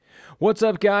What's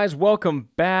up, guys? Welcome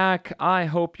back. I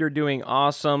hope you're doing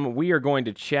awesome. We are going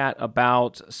to chat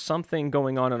about something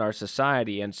going on in our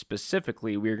society, and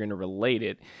specifically, we're going to relate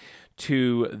it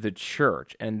to the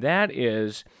church, and that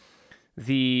is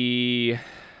the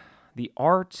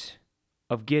art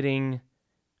of getting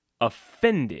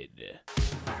offended.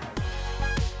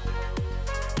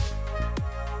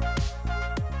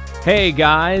 Hey,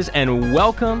 guys, and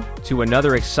welcome to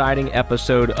another exciting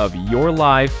episode of Your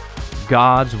Life,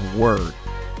 God's Word.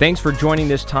 Thanks for joining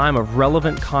this time of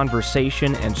relevant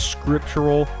conversation and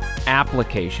scriptural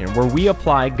application, where we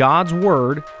apply God's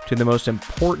Word to the most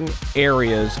important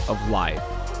areas of life: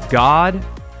 God,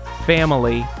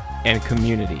 family, and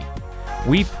community.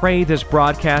 We pray this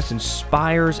broadcast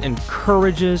inspires,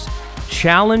 encourages,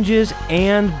 challenges,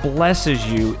 and blesses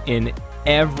you in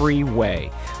every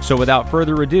way. So without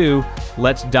further ado,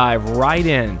 let's dive right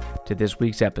in to this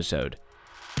week's episode.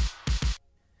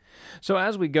 So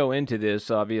as we go into this,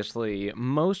 obviously,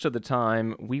 most of the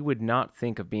time, we would not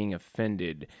think of being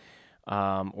offended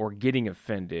or getting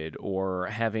offended or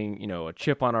having, a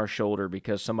chip on our shoulder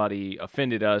because somebody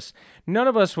offended us. None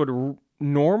of us would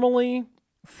normally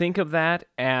think of that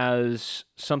as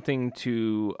something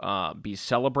to be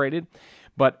celebrated.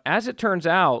 But as it turns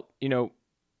out,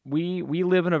 we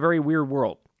live in a very weird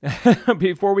world.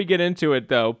 Before we get into it,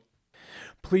 though,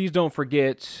 please don't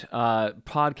forget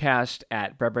podcast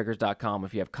at breadbreakers.com.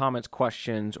 If you have comments,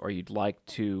 questions, or you'd like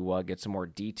to get some more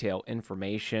detailed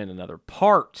information, another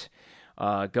part,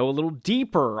 go a little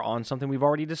deeper on something we've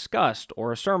already discussed,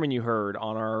 or a sermon you heard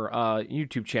on our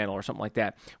YouTube channel or something like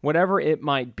that. Whatever it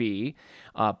might be,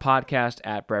 podcast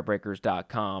at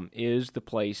breadbreakers.com is the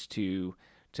place to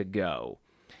go.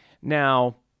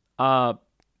 Now,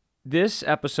 this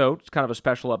episode is kind of a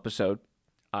special episode.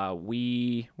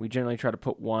 We generally try to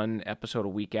put one episode a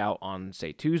week out on,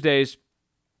 say, Tuesdays,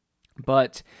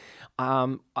 but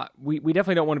we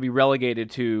definitely don't want to be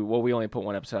relegated to, well, we only put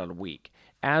one episode out a week.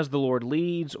 As the Lord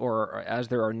leads, or as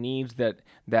there are needs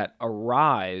that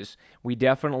arise, we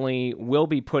definitely will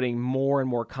be putting more and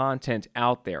more content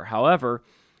out there. However,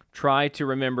 try to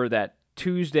remember that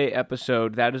Tuesday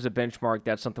episode, that is a benchmark.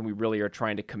 That's something we really are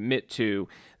trying to commit to.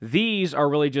 These are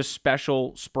really just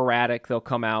special, sporadic. They'll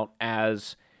come out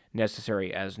as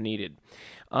necessary, as needed.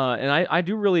 And I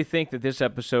do really think that this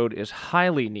episode is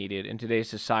highly needed in today's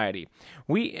society.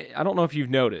 I don't know if you've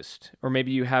noticed, or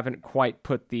maybe you haven't quite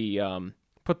put the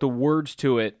words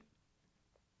to it,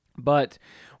 but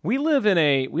we live in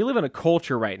a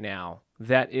culture right now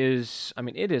that is,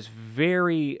 it is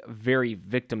very, very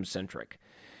victim-centric.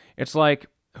 It's like,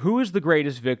 who is the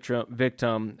greatest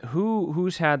victim?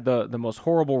 Who's had the most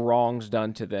horrible wrongs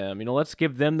done to them? Let's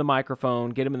give them the microphone,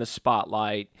 get them in the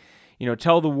spotlight.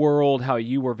 Tell the world how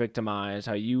you were victimized,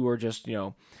 how you were just,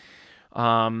 you've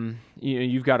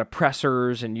got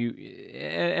oppressors, and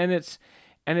it's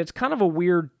kind of a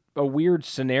weird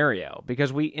scenario,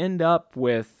 because we end up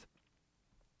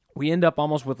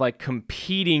almost with like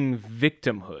competing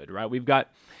victimhood, right? We've got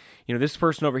this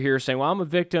person over here saying, well, I'm a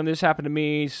victim, this happened to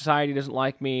me, society doesn't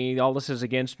like me, all this is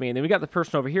against me. And then we got the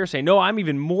person over here saying, no, I'm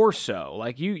even more so.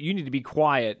 Like, you need to be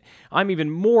quiet. I'm even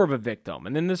more of a victim.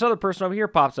 And then this other person over here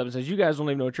pops up and says, you guys don't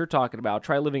even know what you're talking about.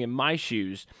 Try living in my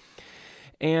shoes.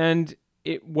 And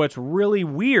what's really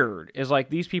weird is, like,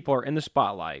 these people are in the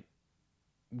spotlight,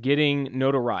 getting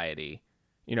notoriety,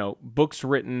 books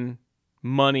written,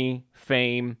 money,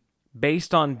 fame,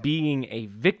 based on being a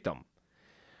victim.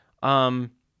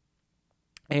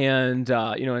 And,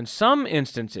 in some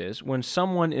instances, when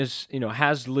someone is,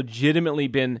 has legitimately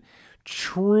been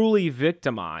truly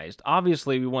victimized,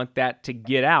 obviously we want that to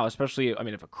get out, especially,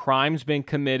 if a crime's been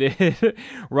committed,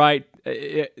 right?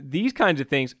 These kinds of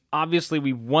things, obviously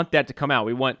we want that to come out.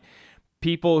 We want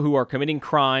people who are committing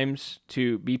crimes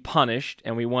to be punished,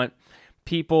 and we want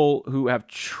people who have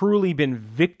truly been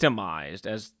victimized,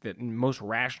 as the most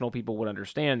rational people would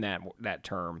understand that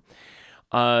term.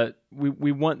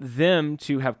 We want them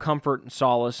to have comfort and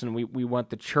solace, and we want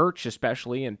the church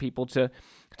especially and people to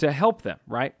help them,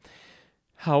 right?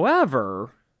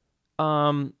 However,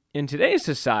 in today's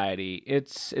society,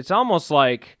 it's almost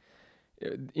like,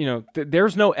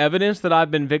 there's no evidence that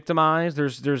I've been victimized.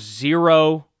 There's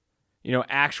zero,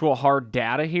 actual hard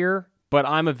data here, but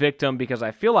I'm a victim because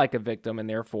I feel like a victim, and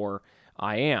therefore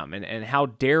I am. And how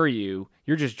dare you?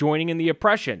 You're just joining in the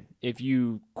oppression if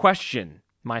you question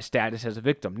my status as a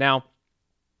victim. Now,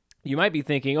 you might be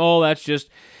thinking, oh, that's just,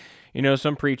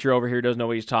 some preacher over here doesn't know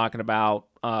what he's talking about.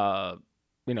 But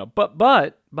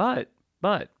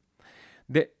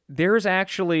there's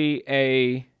actually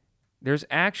a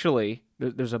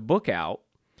book out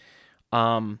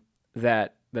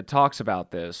that talks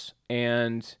about this,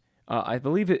 and I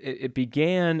believe it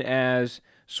began as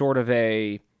sort of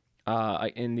in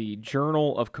the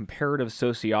Journal of Comparative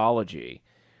Sociology,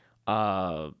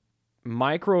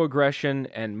 microaggression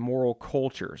and moral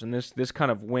cultures, and this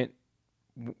kind of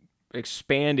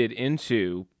expanded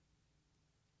into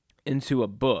a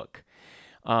book.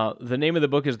 The name of the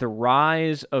book is The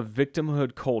Rise of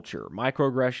Victimhood Culture,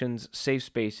 Microaggressions, Safe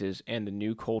Spaces, and the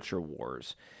New Culture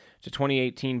Wars. It's a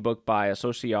 2018 book by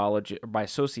sociologists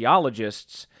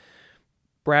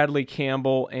Bradley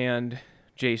Campbell and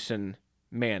Jason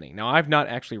Manning. Now, I've not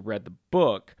actually read the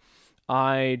book.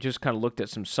 I just kind of looked at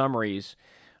some summaries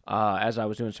as I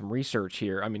was doing some research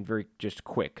here. I mean, very just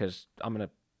quick, because I'm going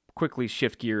to quickly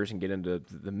shift gears and get into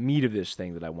the meat of this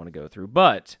thing that I want to go through.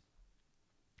 But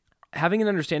having an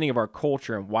understanding of our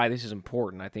culture and why this is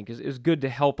important, I think, is good to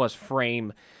help us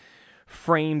frame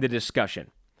the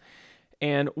discussion.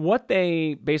 And what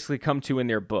they basically come to in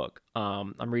their book,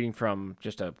 I'm reading from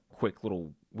just a quick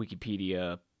little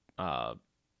Wikipedia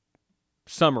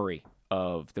summary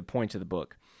of the points of the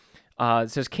book.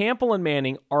 It says, Campbell and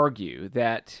Manning argue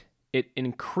that it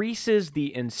increases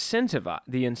the incentive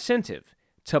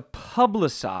to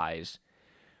publicize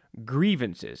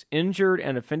grievances. Injured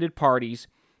and offended parties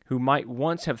who might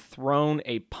once have thrown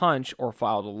a punch or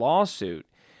filed a lawsuit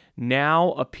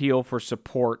now appeal for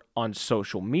support on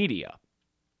social media.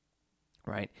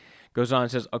 Right? Goes on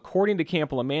and says, according to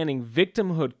Campbell and Manning,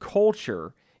 victimhood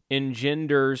culture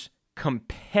engenders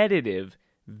competitive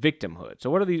victimhood. So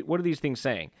what are these things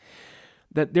saying?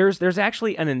 That there's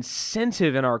actually an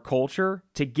incentive in our culture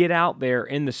to get out there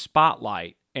in the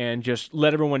spotlight and just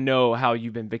let everyone know how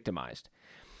you've been victimized.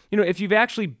 You know, if you've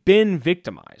actually been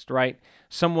victimized, right?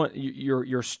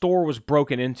 Your store was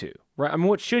broken into, right? I mean,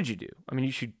 what should you do? I mean,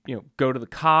 you should, go to the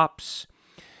cops.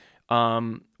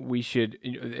 We should,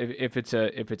 if it's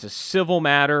a civil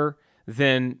matter,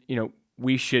 then,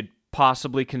 we should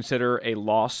possibly consider a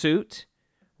lawsuit,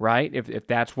 right? If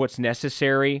that's what's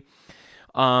necessary.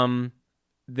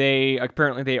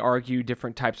 They argue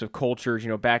different types of cultures.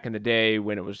 Back in the day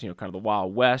when it was, kind of the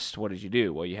Wild West, what did you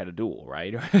do? Well, you had a duel,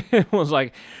 right? It was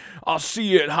like, I'll see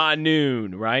you at high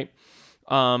noon, right?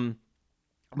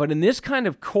 But in this kind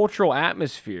of cultural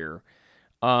atmosphere,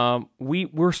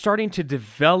 we're starting to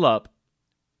develop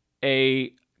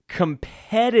a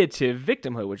competitive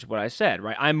victimhood, which is what I said,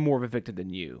 right? I'm more of a victim than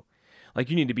you. Like,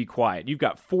 you need to be quiet. You've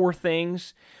got 4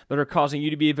 things that are causing you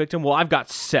to be a victim. Well, I've got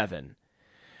 7.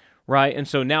 Right? And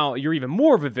so now you're even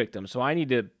more of a victim. So I need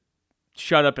to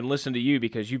shut up and listen to you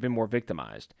because you've been more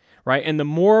victimized. Right? And the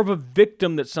more of a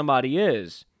victim that somebody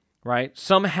is, right,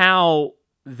 somehow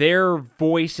their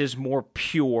voice is more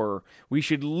pure. We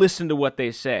should listen to what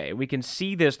they say. We can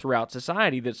see this throughout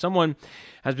society, that someone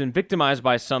has been victimized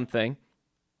by something,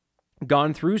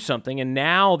 gone through something, and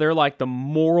now they're like the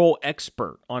moral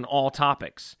expert on all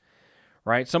topics.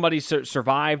 Right? Somebody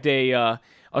survived a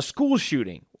school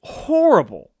shooting.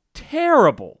 Horrible.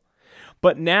 Terrible.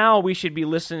 But now we should be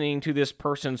listening to this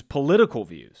person's political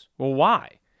views. Well,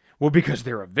 why? Well, because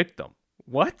they're a victim.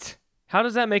 What? How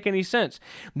does that make any sense?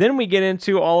 Then we get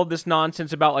into all of this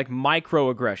nonsense about like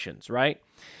microaggressions, right?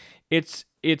 It's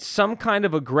some kind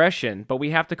of aggression, but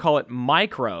we have to call it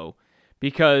micro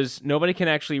because nobody can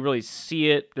actually really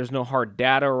see it. There's no hard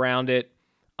data around it.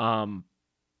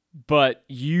 But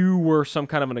you were some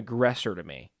kind of an aggressor to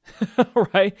me,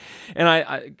 right? And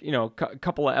I a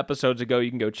couple of episodes ago, you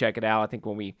can go check it out. I think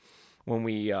when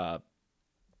we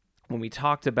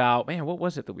talked about, man, what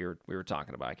was it that we were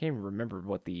talking about? I can't even remember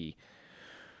what the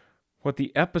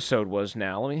episode was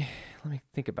now. Let me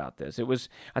think about this.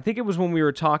 I think it was when we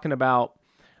were talking about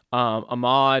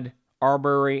Ahmaud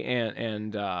Arbery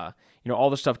and all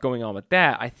the stuff going on with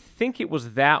that. I think it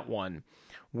was that one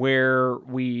where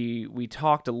we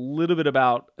talked a little bit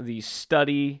about the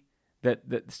studies that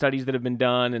have been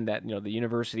done, and that the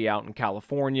university out in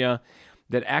California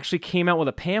that actually came out with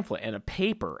a pamphlet and a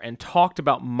paper and talked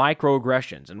about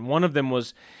microaggressions. And one of them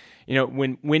was,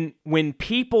 when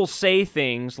people say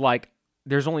things like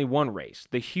there's only one race,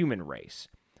 the human race,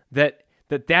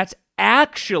 that's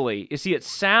actually, you see, it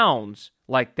sounds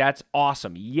like that's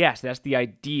awesome. Yes, that's the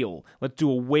ideal. Let's do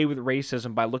away with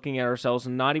racism by looking at ourselves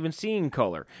and not even seeing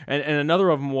color. And another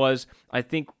of them was, I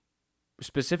think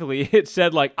specifically, it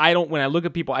said like, when I look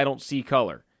at people, I don't see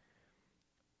color.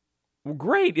 Well,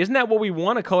 great. Isn't that what we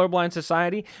want, a colorblind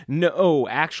society? No,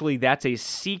 actually, that's a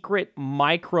secret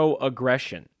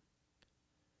microaggression.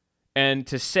 And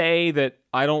to say that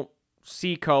I don't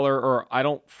see color, or I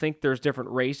don't think there's different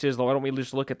races, why don't we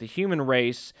just look at the human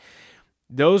race?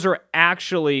 Those are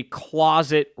actually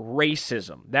closet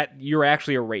racism. That you're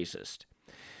actually a racist.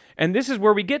 And this is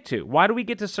where we get to. Why do we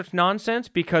get to such nonsense?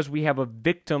 Because we have a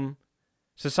victim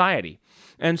society.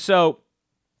 And so,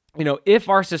 if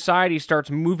our society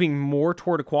starts moving more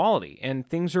toward equality and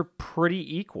things are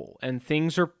pretty equal and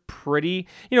things are pretty,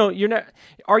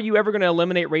 are you ever going to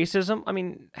eliminate racism? I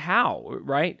mean, how,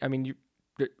 right? I mean,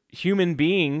 human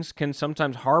beings can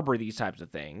sometimes harbor these types of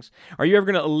things. Are you ever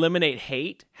going to eliminate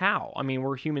hate? How? I mean,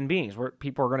 we're human beings.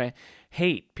 People are going to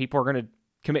hate. People are going to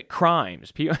commit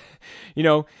crimes. People,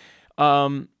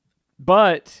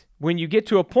 but when you get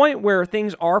to a point where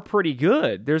things are pretty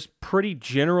good, there's pretty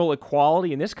general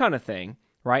equality and this kind of thing,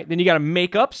 right? Then you got to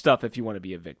make up stuff if you want to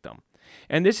be a victim.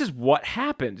 And this is what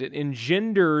happens. It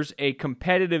engenders a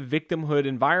competitive victimhood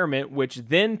environment, which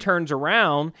then turns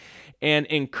around and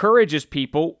encourages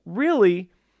people,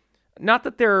 really, not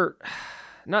that they're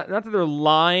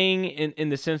lying in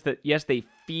the sense that, yes, they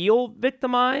feel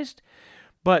victimized,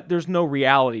 but there's no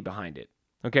reality behind it.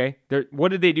 Okay, what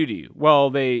did they do to you?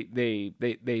 Well, they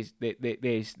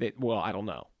well, I don't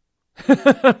know.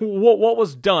 What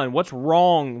was done? What's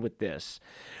wrong with this?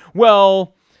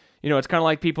 Well, it's kind of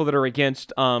like people that are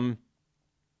against. It's kind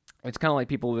of like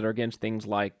people that are against things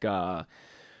like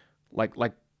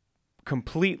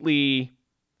completely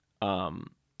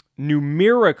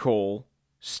numerical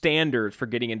standards for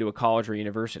getting into a college or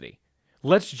university.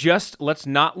 Let's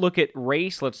not look at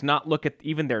race. Let's not look at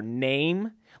even their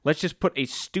name. Let's just put a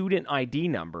student ID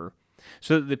number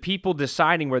so that the people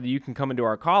deciding whether you can come into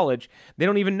our college, they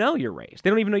don't even know your race.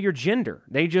 They don't even know your gender.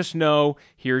 They just know,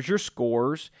 here's your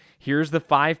scores, here's the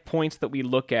 5 points that we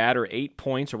look at, or 8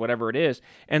 points, or whatever it is.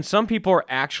 And some people are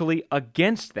actually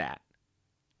against that.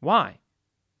 Why?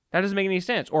 That doesn't make any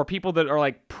sense. Or people that are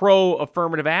like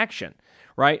pro-affirmative action,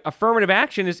 right? Affirmative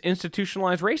action is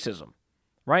institutionalized racism,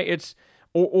 right? It's,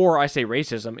 or I say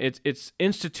racism, it's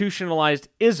institutionalized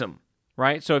ism.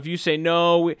 Right? So if you say,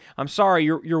 no, I'm sorry,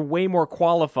 you're way more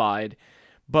qualified,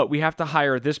 but we have to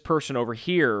hire this person over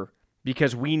here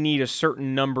because we need a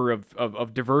certain number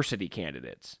of diversity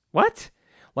candidates. What?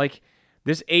 Like,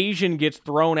 this Asian gets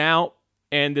thrown out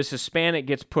and this Hispanic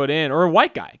gets put in, or a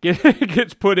white guy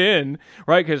gets put in,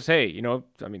 right? Because, hey,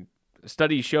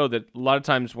 studies show that a lot of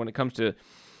times when it comes to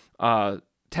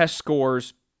test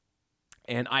scores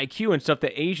and IQ and stuff,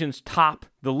 the Asians top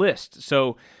the list.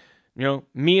 So,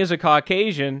 me as a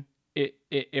Caucasian,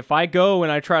 if I go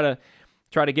and I try to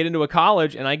get into a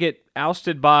college and I get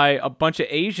ousted by a bunch of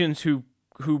Asians who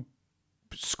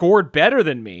scored better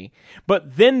than me,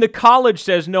 but then the college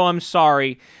says, no, I'm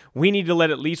sorry, we need to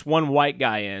let at least one white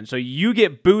guy in. So you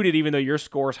get booted even though your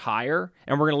score's higher,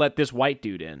 and we're going to let this white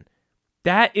dude in.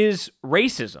 That is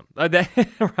racism,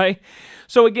 right?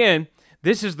 So again,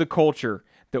 this is the culture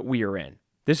that we are in.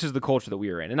 This is the culture that we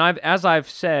are in. And as I've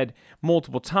said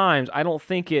multiple times, I don't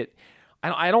think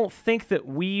that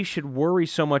we should worry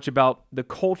so much about the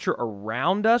culture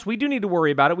around us. We do need to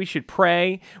worry about it. We should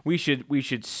pray. We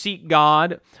should seek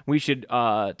God. We should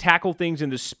tackle things in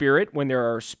the spirit. When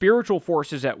there are spiritual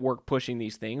forces at work pushing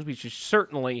these things, we should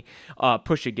certainly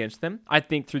push against them. I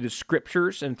think through the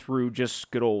scriptures and through just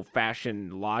good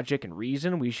old-fashioned logic and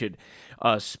reason, we should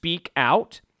speak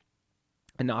out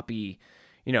and not be,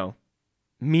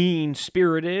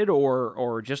 mean-spirited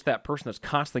or just that person that's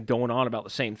constantly going on about the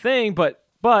same thing, but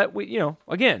we,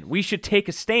 again, we should take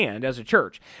a stand as a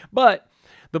church. But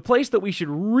the place that we should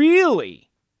really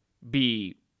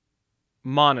be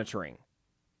monitoring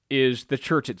is the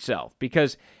church itself,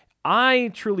 because I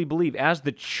truly believe as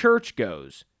the church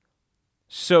goes,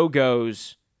 so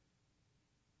goes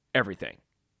everything.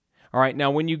 All right,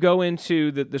 now when you go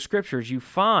into the scriptures, you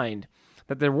find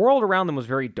that the world around them was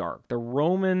very dark. The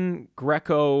Roman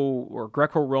Greco-Roman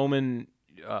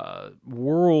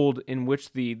world in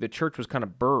which the church was kind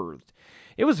of birthed,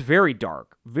 it was very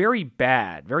dark, very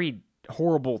bad, very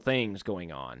horrible things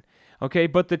going on. Okay,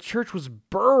 but the church was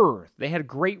birthed. They had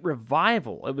great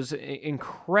revival. It was an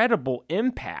incredible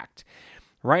impact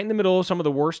right in the middle of some of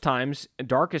the worst times,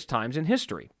 darkest times in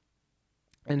history.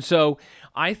 And so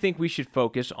I think we should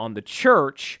focus on the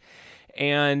church,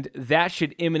 and that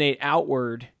should emanate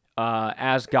outward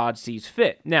as God sees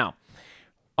fit. Now,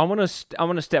 I want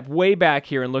to step way back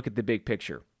here and look at the big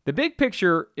picture. The big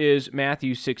picture is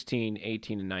Matthew 16,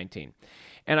 18, and 19.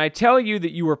 And I tell you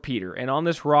that you are Peter, and on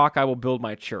this rock I will build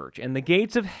my church, and the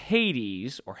gates of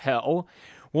Hades, or hell,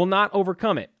 will not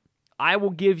overcome it. I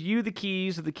will give you the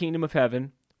keys of the kingdom of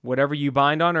heaven. Whatever you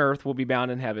bind on earth will be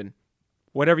bound in heaven.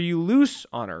 Whatever you loose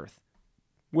on earth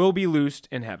will be loosed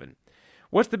in heaven.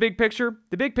 What's the big picture?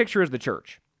 The big picture is the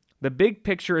church. The big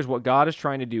picture is what God is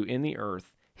trying to do in the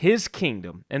earth, his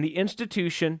kingdom, and the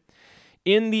institution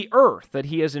in the earth that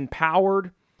he has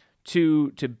empowered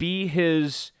to be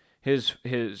his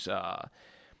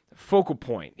focal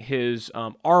point, his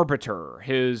arbiter,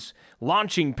 his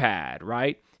launching pad,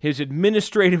 right? His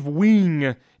administrative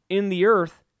wing in the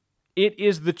earth, it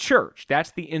is the church.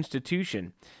 That's the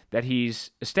institution that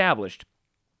he's established.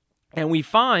 And we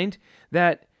find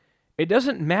that it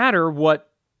doesn't matter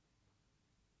what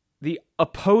the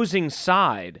opposing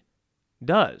side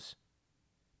does.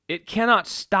 It cannot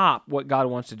stop what God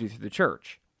wants to do through the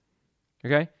church.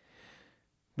 Okay?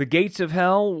 The gates of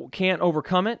hell can't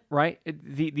overcome it, right?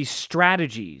 The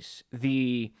strategies,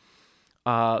 the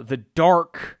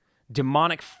dark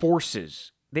demonic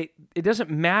forces, it doesn't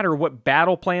matter what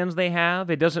battle plans they have.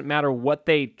 It doesn't matter what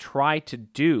they try to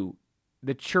do.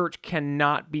 The church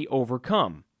cannot be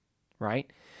overcome,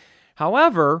 right?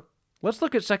 However, let's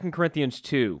look at 2 Corinthians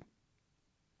 2,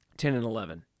 10 and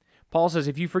 11. Paul says,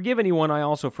 if you forgive anyone, I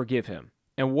also forgive him.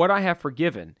 And what I have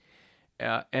forgiven,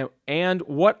 and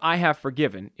what I have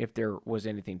forgiven, if there was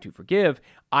anything to forgive,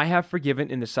 I have forgiven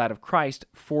in the sight of Christ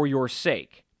for your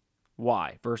sake.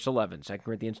 Why? Verse 11, 2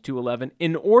 Corinthians 2:11,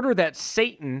 in order that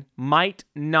Satan might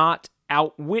not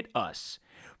outwit us,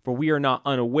 for we are not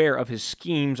unaware of his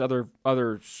schemes. Other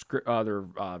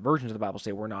versions of the Bible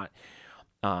say we're not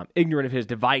ignorant of his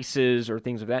devices or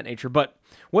things of that nature. But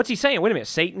what's he saying? Wait a minute,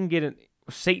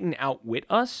 Satan outwit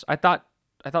us? I thought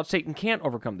Satan can't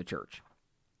overcome the church.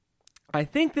 I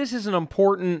think this is an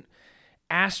important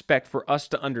aspect for us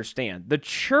to understand. The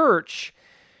church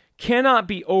cannot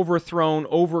be overcome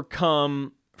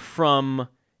from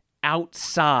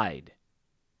outside,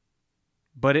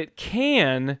 but it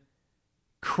can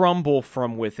crumble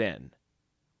from within.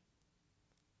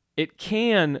 It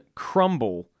can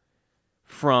crumble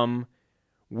from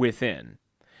within.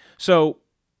 So,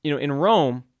 in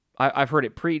Rome, I've heard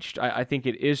it preached. I think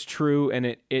it is true, and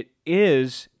it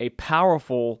is a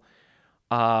powerful,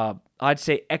 I'd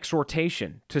say,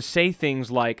 exhortation to say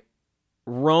things like,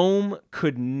 Rome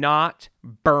could not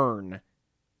burn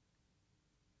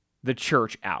the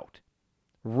church out.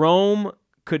 Rome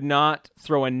could not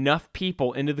throw enough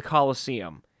people into the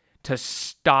Colosseum to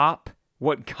stop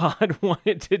what God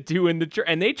wanted to do in the church.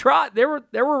 And they tried. There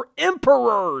were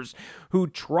emperors who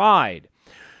tried.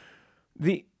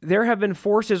 There have been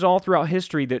forces all throughout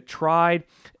history that tried.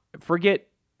 Forget,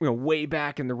 way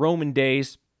back in the Roman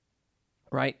days,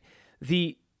 right?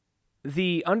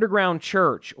 The underground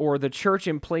church, or the church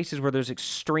in places where there's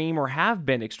extreme or have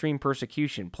been extreme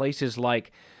persecution, places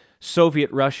like Soviet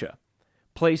Russia,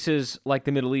 places like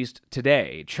the Middle East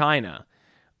today, China.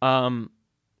 The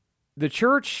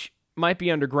church might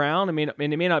be underground. It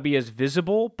may not be as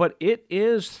visible, but it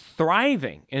is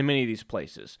thriving in many of these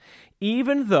places,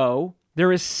 even though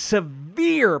there is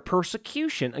severe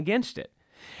persecution against it.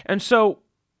 And so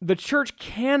the church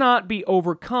cannot be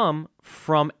overcome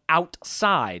from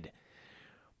outside.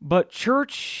 But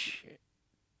church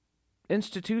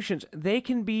institutions, they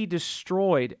can be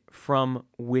destroyed from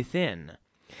within.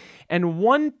 And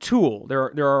one tool,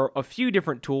 there are a few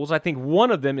different tools. I think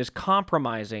one of them is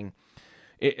compromise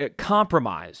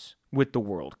with the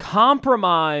world,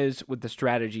 compromise with the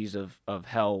strategies of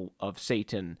hell, of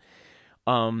Satan.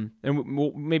 And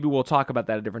maybe we'll talk about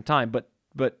that at a different time. But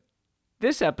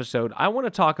this episode, I want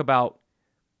to talk about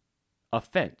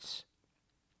offense.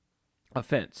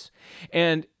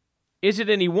 And is it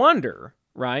any wonder,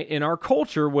 right, in our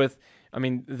culture with,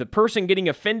 the person getting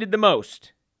offended the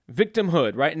most,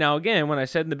 victimhood, right? Now, again, when I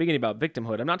said in the beginning about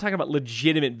victimhood, I'm not talking about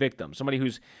legitimate victims, somebody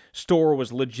whose store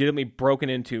was legitimately broken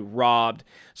into, robbed,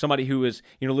 somebody who was,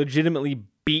 legitimately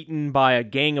beaten by a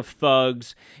gang of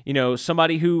thugs,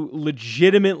 somebody who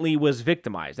legitimately was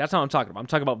victimized. That's what I'm talking about. I'm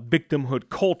talking about victimhood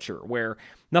culture, where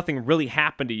nothing really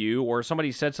happened to you, or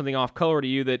somebody said something off color to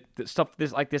you that stuff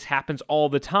like this happens all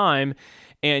the time,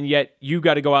 and yet you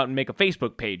got to go out and make a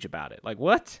Facebook page about it. Like,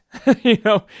 what?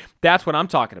 That's what I'm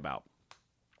talking about.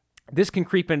 This can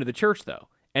creep into the church, though,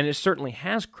 and it certainly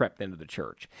has crept into the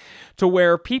church, to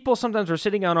where people sometimes are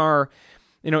sitting on our,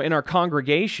 in our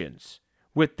congregations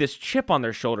with this chip on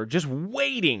their shoulder, just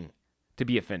waiting to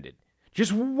be offended.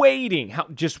 Just waiting.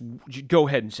 Just go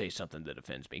ahead and say something that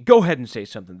offends me. Go ahead and say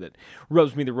something that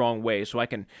rubs me the wrong way so I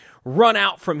can run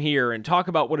out from here and talk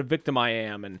about what a victim I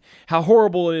am and how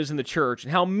horrible it is in the church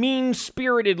and how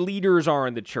mean-spirited leaders are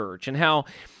in the church and how,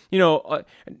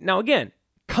 now again,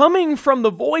 coming from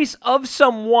the voice of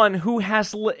someone who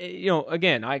has,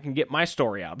 again, I can get my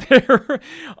story out there,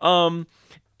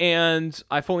 and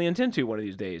I fully intend to one of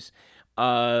these days,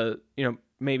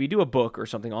 maybe do a book or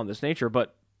something on this nature,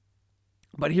 but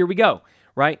here we go,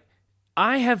 right?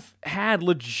 I have had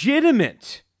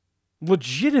legitimate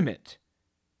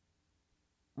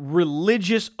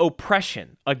religious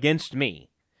oppression against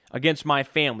me, against my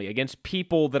family, against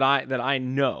people that I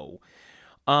know,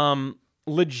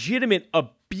 legitimate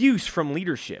abuse from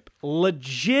leadership.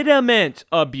 Legitimate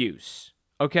abuse,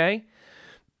 okay?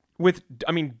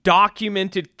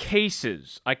 Documented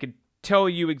cases. I could tell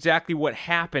you exactly what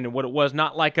happened and what it was.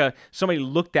 Not like somebody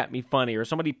looked at me funny or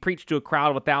somebody preached to a crowd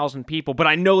of 1,000 people, but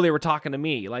I know they were talking to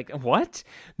me. Like, what?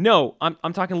 No,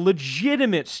 I'm talking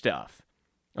legitimate stuff,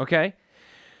 okay?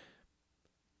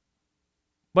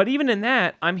 But even in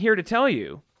that, I'm here to tell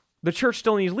you, the church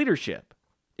still needs leadership.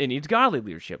 It needs godly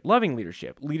leadership, loving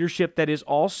leadership, leadership that is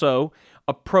also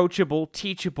approachable,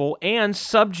 teachable, and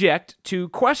subject to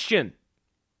question.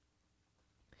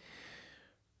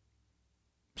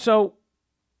 So,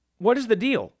 what is the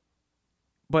deal?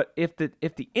 But if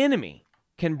the enemy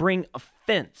can bring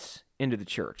offense into the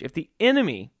church, if the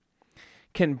enemy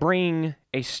can bring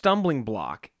a stumbling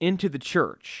block into the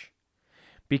church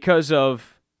because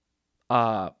of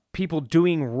people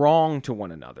doing wrong to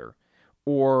one another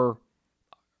or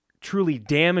truly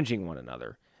damaging one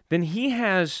another, then he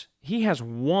has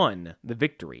won the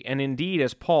victory. And indeed,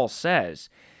 as Paul says,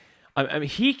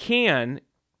 he can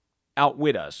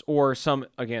outwit us, or some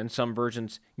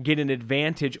versions get an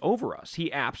advantage over us.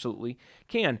 He absolutely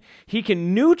can. He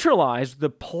can neutralize the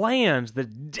plans, the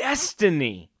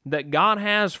destiny that God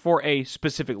has for a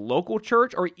specific local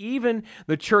church, or even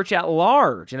the church at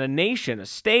large, in a nation, a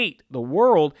state, the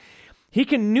world. He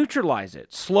can neutralize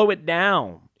it, slow it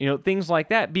down, things like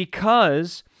that,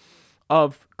 because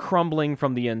of crumbling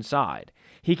from the inside.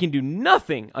 He can do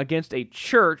nothing against a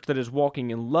church that is walking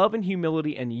in love and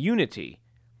humility and unity,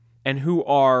 and who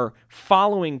are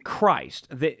following Christ.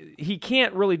 He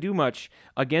can't really do much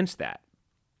against that.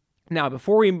 Now,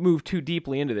 before we move too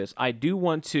deeply into this, I do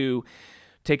want to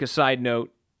take a side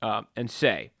note and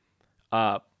say,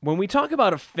 when we talk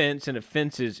about offense and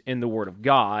offenses in the Word of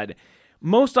God,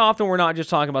 most often we're not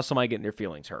just talking about somebody getting their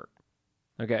feelings hurt,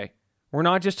 okay? We're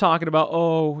not just talking about,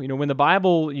 when the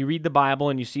Bible, you read the Bible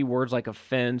and you see words like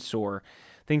offense or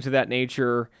things of that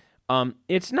nature,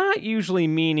 it's not usually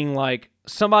meaning like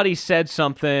somebody said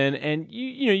something and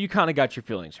you kind of got your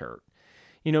feelings hurt.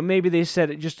 Maybe they said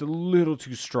it just a little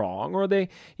too strong, or they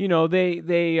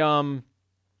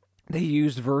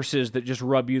used verses that just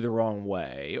rub you the wrong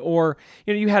way, or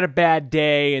you had a bad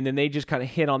day and then they just kind of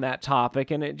hit on that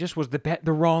topic and it just was the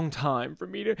wrong time for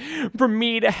me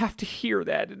to have to hear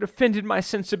that. It offended my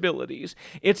sensibilities.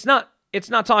 It's not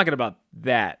talking about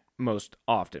that most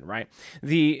often, right?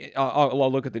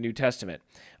 I'll look at the New Testament.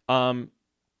 The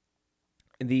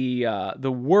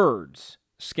words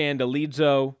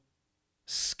scandalizo,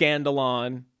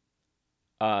 scandalon,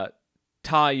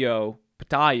 taio,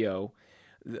 pataio,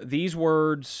 these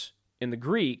words in the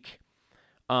Greek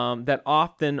that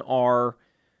often are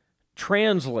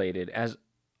translated as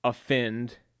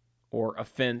offend or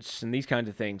offense and these kinds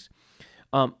of things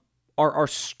are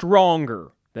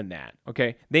stronger than that,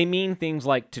 okay? They mean things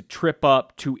like to trip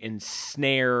up, to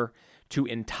ensnare, to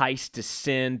entice to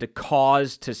sin, to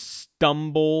cause to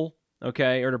stumble,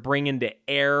 okay, or to bring into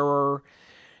error,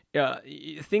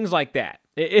 things like that.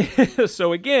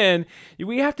 So again,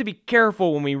 we have to be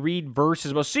careful when we read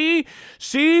verses about, see,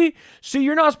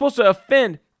 you're not supposed to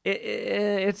offend.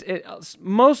 It's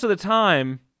most of the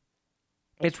time,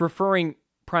 it's referring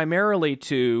primarily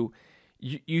to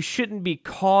you shouldn't be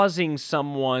causing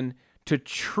someone to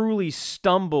truly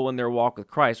stumble in their walk with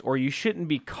Christ, or you shouldn't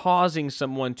be causing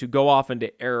someone to go off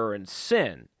into error and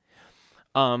sin.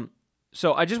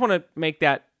 So I just want to make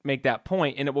that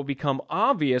point, and it will become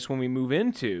obvious when we move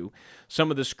into some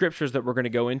of the scriptures that we're going to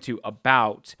go into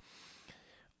about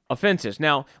offenses.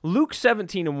 Now, Luke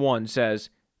 17:1 says,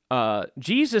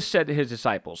 Jesus said to his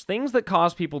disciples, things that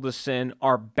cause people to sin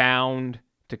are bound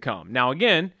to come. Now,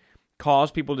 again,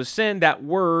 cause people to sin, that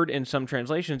word in some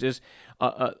translations is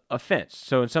offense.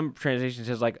 So in some translations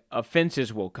it says like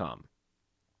offenses will come,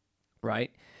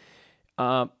 right?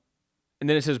 And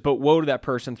then it says, but woe to that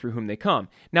person through whom they come.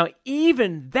 Now,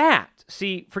 even that,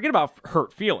 see, forget about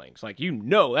hurt feelings. Like,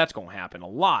 that's going to happen a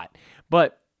lot.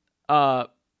 But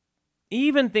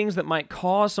even things that might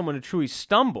cause someone to truly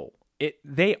stumble,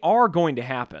 they are going to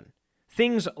happen.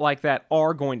 Things like that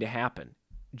are going to happen.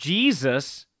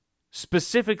 Jesus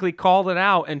specifically called it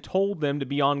out and told them to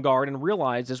be on guard and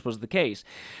realize this was the case.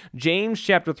 James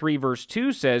chapter 3, verse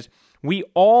 2 says, we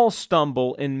all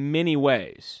stumble in many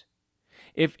ways.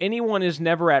 If anyone is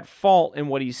never at fault in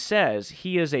what he says,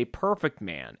 he is a perfect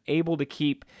man, able to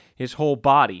keep his whole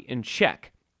body in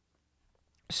check.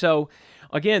 So,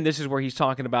 again, this is where he's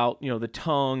talking about, the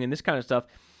tongue and this kind of stuff.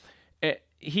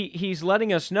 He's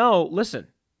letting us know, listen,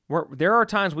 there are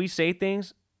times we say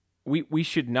things, we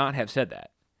should not have said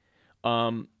that.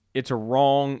 it's a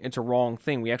wrong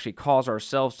thing. We actually cause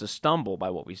ourselves to stumble by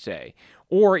what we say,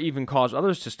 or even cause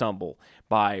others to stumble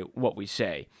by what we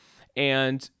say.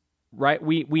 And right,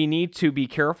 we need to be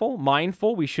careful,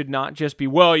 mindful. We should not just be,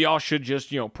 well, y'all should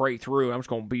just, pray through. I'm just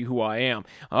going to be who I am.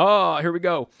 Oh, here we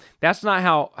go. That's not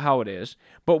how it is.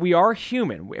 But we are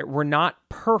human. We're not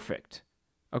perfect.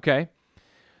 Okay?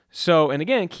 So, and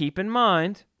again, keep in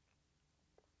mind,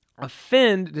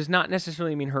 offend does not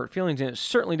necessarily mean hurt feelings, and it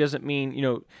certainly doesn't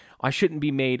mean, I shouldn't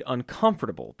be made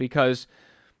uncomfortable, because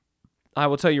I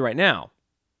will tell you right now,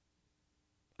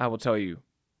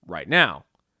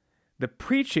 the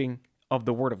preaching of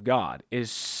the Word of God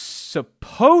is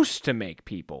supposed to make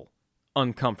people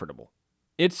uncomfortable.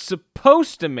 It's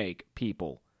supposed to make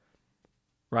people,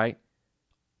 right,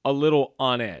 a little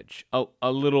on edge,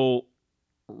 a little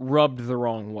rubbed the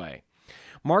wrong way.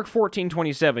 Mark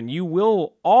 14:27, you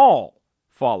will all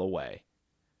fall away.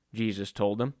 Jesus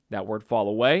told them, that word fall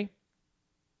away,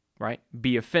 right,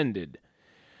 be offended.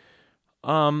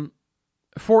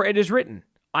 For it is written,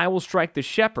 I will strike the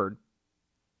shepherd,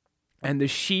 and the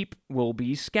sheep will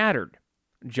be scattered.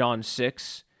 John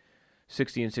 6:60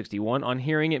 and 61. On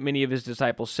hearing it, many of his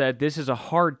disciples said, this is a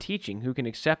hard teaching. Who can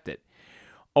accept it?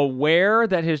 Aware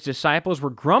that his disciples were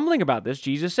grumbling about this,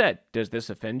 Jesus said, does this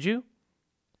offend you?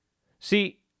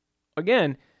 See,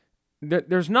 again,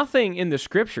 there's nothing in the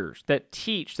scriptures that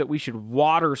teach that we should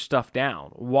water stuff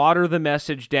down, water the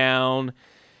message down.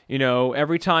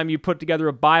 Every time you put together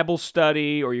a Bible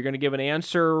study, or you're going to give an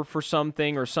answer for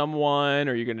something or someone,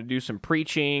 or you're going to do some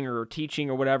preaching or teaching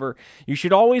or whatever, you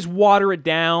should always water it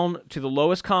down to the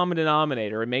lowest common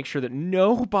denominator and make sure that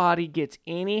nobody gets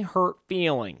any hurt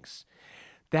feelings.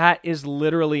 That is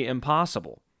literally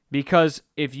impossible, because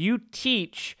if you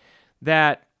teach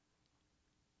that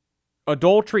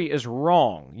adultery is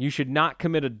wrong, you should not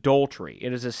commit adultery,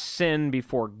 it is a sin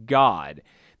before God,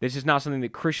 this is not something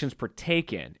that Christians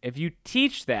partake in. If you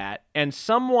teach that, and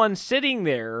someone sitting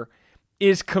there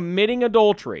is committing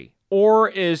adultery, or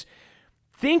is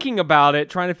thinking about it,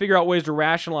 trying to figure out ways to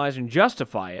rationalize and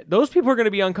justify it, those people are going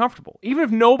to be uncomfortable. Even if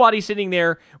nobody sitting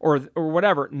there or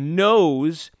whatever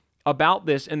knows about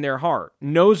this in their heart,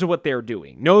 knows what they're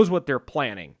doing, knows what they're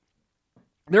planning,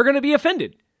 they're going to be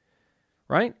offended,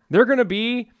 right? They're going to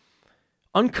be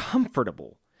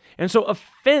uncomfortable. And so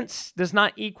offense does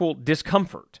not equal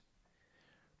discomfort.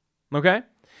 Okay?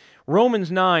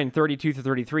 Romans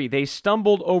 9:32-33, they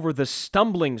stumbled over the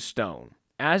stumbling stone.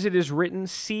 As it is written,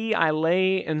 see, I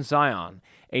lay in Zion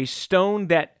a stone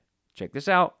that, check this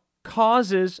out,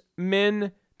 causes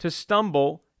men to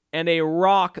stumble, and a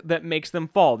rock that makes them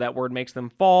fall. That word makes them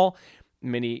fall.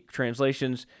 Many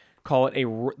translations call it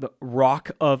the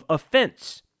rock of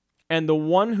offense. And the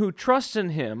one who trusts in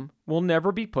him will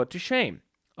never be put to shame.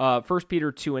 1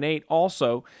 Peter 2:8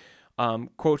 also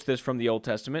quotes this from the Old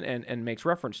Testament and makes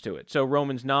reference to it. So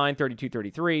Romans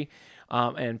 9:32-33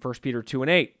 and 1 Peter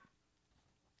 2:8,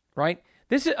 right?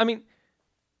 This is,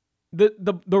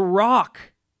 the rock,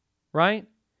 right?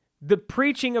 The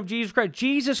preaching of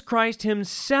Jesus Christ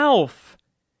himself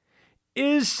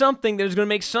is something that is going to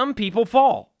make some people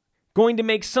fall, going to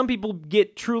make some people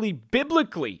get truly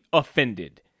biblically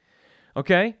offended.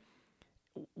 Okay?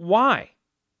 Why?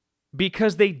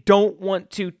 Because they don't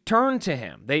want to turn to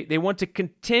him. They want to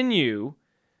continue,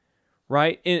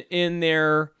 right, in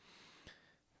their,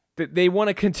 they want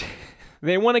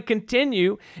to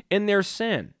continue in their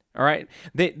sin. All right?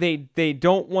 They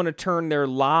don't want to turn their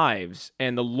lives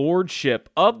and the lordship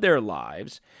of their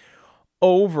lives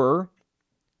over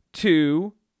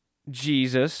to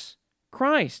Jesus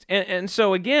Christ. And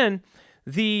so again,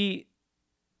 the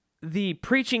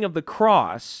preaching of the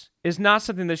cross is not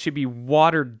something that should be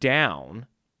watered down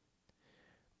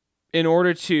in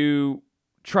order to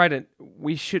try to,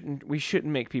 we shouldn't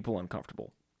make people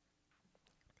uncomfortable.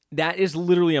 That is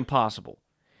literally impossible.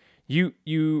 You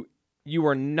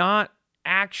are not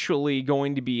actually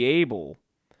going to be able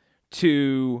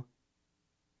to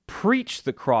preach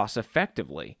the cross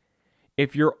effectively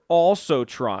if you're also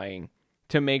trying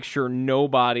to make sure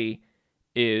nobody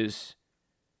is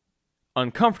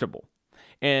uncomfortable.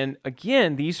 And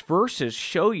again, these verses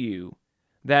show you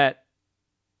that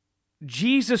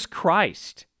Jesus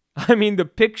Christ, the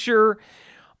picture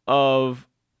of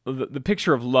the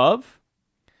picture of love,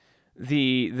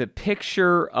 the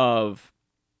picture of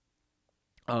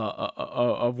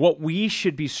what we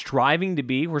should be striving to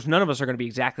be, whereas none of us are going to be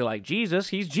exactly like Jesus.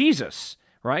 He's Jesus,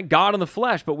 right? God in the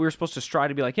flesh, but we're supposed to strive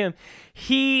to be like him.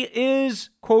 He is,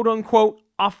 quote unquote,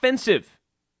 offensive.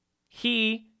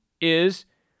 He is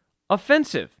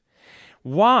offensive.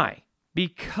 Why?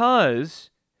 Because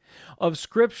of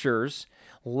scriptures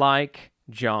like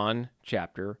John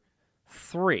chapter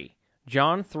 3.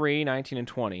 John 3, 19 and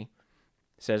 20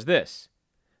 says this,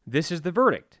 "This is the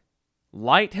verdict.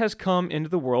 Light has come into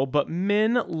the world, but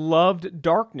men loved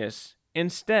darkness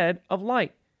instead of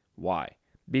light." Why?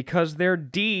 Because their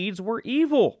deeds were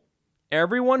evil.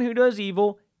 Everyone who does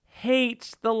evil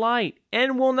hates the light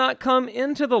and will not come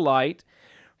into the light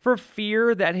for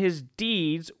fear that his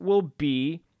deeds will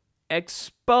be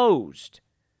exposed.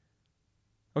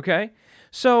 Okay?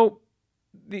 So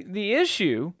the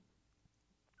issue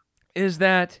is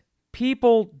that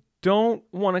people don't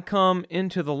want to come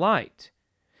into the light.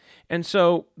 And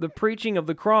so the preaching of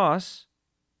the cross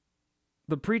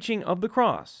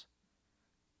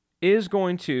is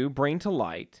going to bring to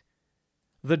light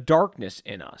the darkness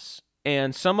in us.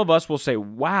 And some of us will say,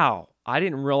 wow, I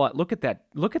didn't realize, look at that.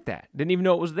 Didn't even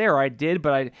know it was there. I did,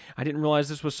 but I didn't realize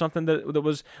this was something that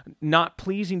was not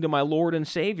pleasing to my Lord and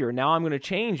Savior. Now I'm going to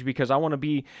change because I want to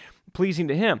be pleasing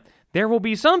to Him. There will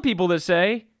be some people that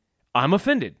say, I'm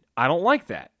offended. I don't like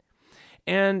that.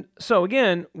 And so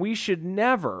again, we should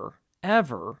never,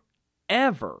 ever,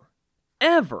 ever,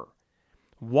 ever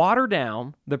water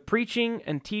down the preaching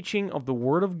and teaching of the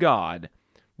Word of God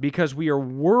because we are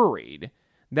worried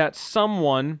that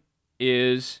someone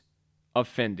is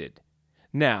offended.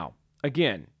 Now,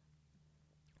 again,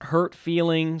 hurt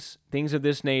feelings, things of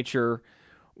this nature,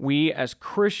 we as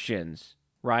Christians,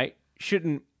 right,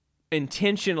 shouldn't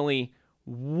intentionally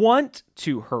want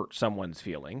to hurt someone's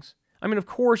feelings. I mean, of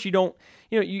course,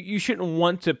 you shouldn't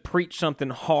want to preach something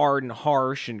hard and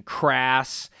harsh and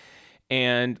crass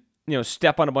and,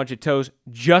 step on a bunch of toes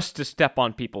just to step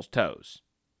on people's toes.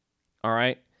 All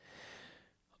right?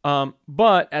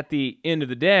 But at the end of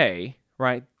the day,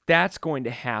 right, that's going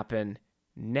to happen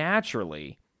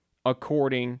naturally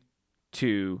according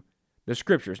to the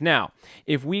Scriptures. Now,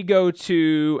 if we go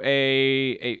to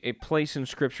a place in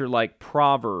Scripture like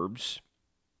Proverbs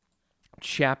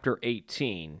chapter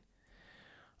 18,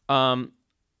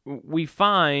 we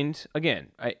find,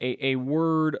 again, a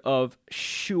word of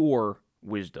sure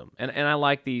wisdom. And I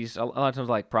like these, a lot of times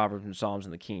I like Proverbs and Psalms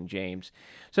in the King James.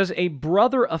 It says, "A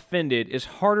brother offended is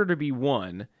harder to be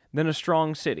won than a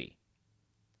strong city,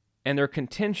 and their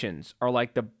contentions are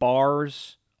like the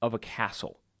bars of a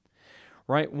castle."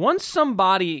 Right? Once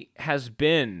somebody has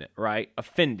been, right,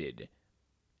 offended,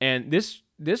 and this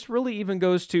really even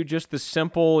goes to just the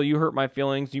simple, you hurt my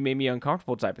feelings, you made me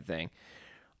uncomfortable type of thing.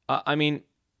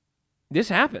 This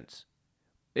happens.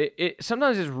 It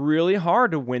sometimes it's really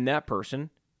hard to win that person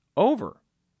over.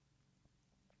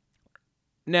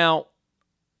 Now,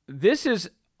 this is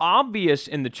obvious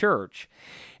in the church,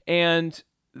 and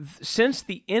since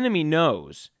the enemy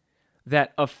knows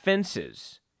that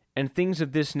offenses and things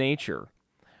of this nature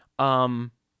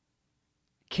can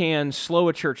slow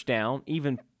a church down,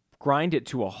 even grind it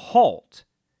to a halt,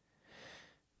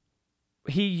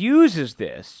 he uses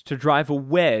this to drive a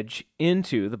wedge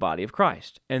into the body of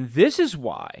Christ. And this is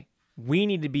why we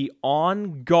need to be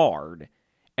on guard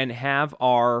and have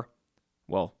our,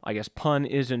 well, I guess pun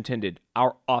is intended,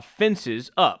 our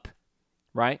offenses up,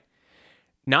 right?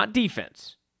 Not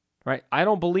defense, right? I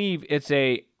don't believe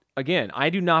I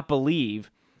do not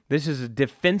believe this is a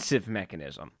defensive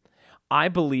mechanism. I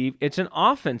believe it's an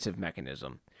offensive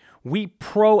mechanism. We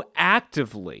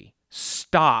proactively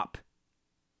stop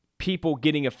people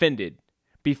getting offended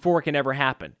before it can ever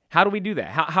happen. How do we do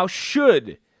that? How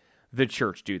should the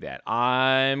church do that?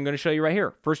 I'm going to show you right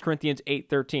here. 1 Corinthians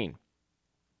 8:13.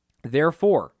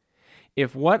 "Therefore,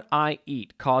 if what I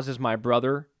eat causes my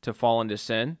brother to fall into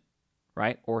sin,"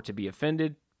 right, or to be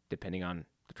offended, depending on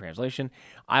the translation,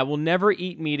 "I will never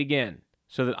eat meat again,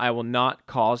 so that I will not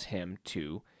cause him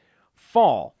to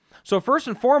fall." So first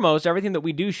and foremost, everything that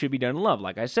we do should be done in love.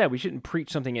 Like I said, we shouldn't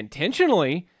preach something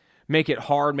intentionally, make it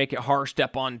hard, make it harsh,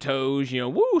 step on toes,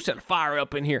 set a fire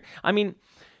up in here. I mean,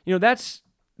 that's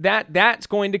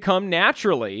going to come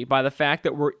naturally by the fact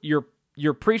that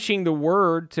you're preaching the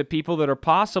word to people that are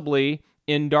possibly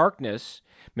in darkness.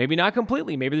 Maybe not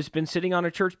completely. Maybe they've been sitting on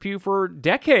a church pew for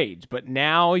decades, but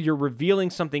now you're revealing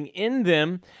something in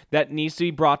them that needs to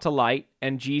be brought to light,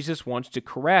 and Jesus wants to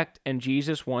correct, and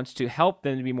Jesus wants to help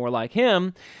them to be more like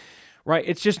Him, right?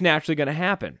 It's just naturally going to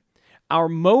happen. Our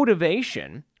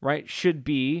motivation, right, should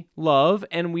be love,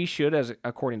 and we should, as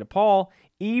according to Paul,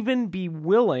 even be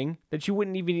willing that you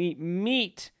wouldn't even eat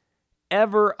meat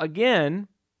ever again,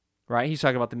 right? He's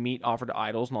talking about the meat offered to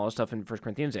idols and all this stuff in 1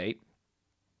 Corinthians 8.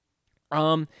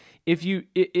 If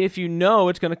you know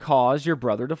it's going to cause your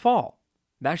brother to fall.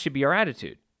 That should be our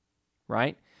attitude,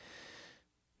 right?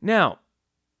 Now,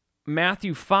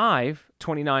 Matthew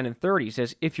 5:29 and 30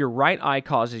 says, "If your right eye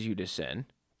causes you to sin,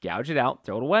 gouge it out,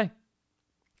 throw it away.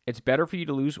 it's better for you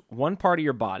to lose one part of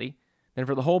your body than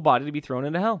for the whole body to be thrown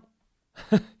into hell.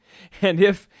 And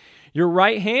if your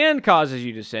right hand causes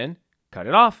you to sin, cut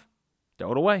it off.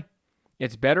 Throw it away.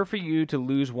 It's better for you to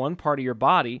lose one part of your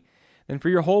body than for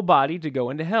your whole body to go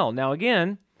into hell. Now,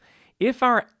 again, if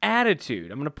our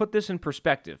attitude, I'm going to put this in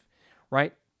perspective,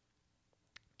 right?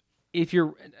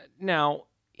 Jesus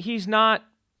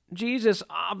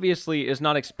obviously is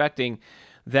not expecting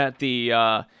that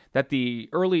the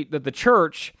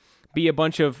church be a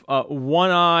bunch of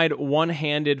one-eyed,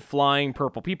 one-handed, flying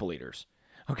purple people eaters.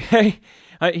 Okay,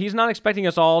 he's not expecting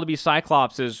us all to be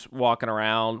cyclopses walking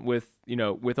around with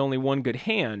only one good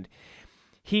hand.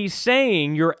 He's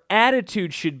saying your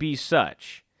attitude should be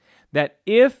such that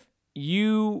if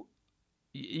your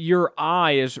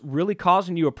eye is really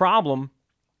causing you a problem,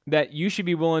 that you should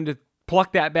be willing to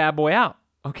pluck that bad boy out.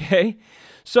 Okay,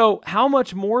 so how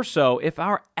much more so if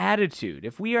our attitude,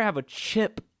 if we have a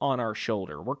chip on our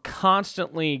shoulder, we're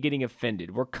constantly getting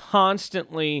offended, we're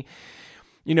constantly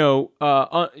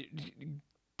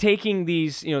taking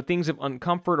these, things of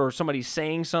uncomfort, or somebody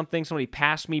saying something, somebody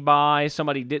passed me by,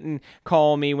 somebody didn't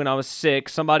call me when I was sick,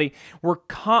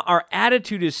 our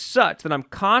attitude is such that I'm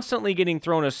constantly getting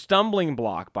thrown a stumbling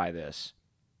block by this,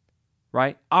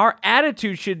 right? Our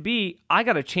attitude should be, I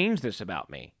got to change this about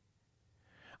me.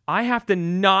 I have to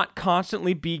not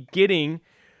constantly be getting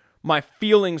my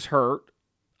feelings hurt.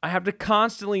 I have to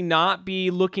constantly not be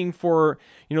looking for,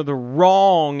 the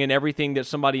wrong in everything that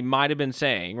somebody might have been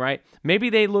saying, right? Maybe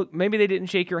they didn't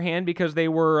shake your hand because they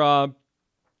were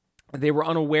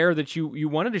unaware that you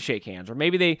wanted to shake hands, or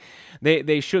maybe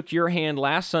they shook your hand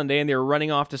last Sunday and they were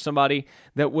running off to somebody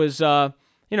that was a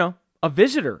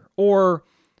visitor, or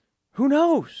who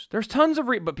knows? There's tons of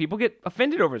but people get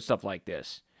offended over stuff like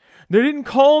this. They didn't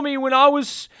call me when I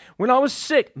was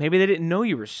sick. Maybe they didn't know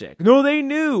you were sick. No, they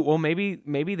knew. Well, maybe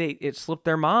it slipped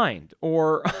their mind.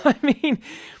 Or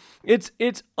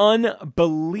it's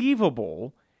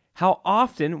unbelievable how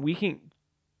often we can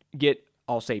get,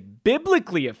 I'll say,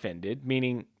 biblically offended,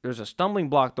 meaning there's a stumbling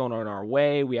block thrown on our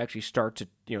way. We actually start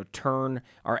to turn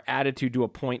our attitude to a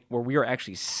point where we are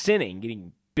actually sinning,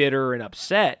 getting bitter and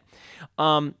upset.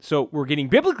 So we're getting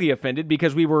biblically offended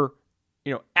because we were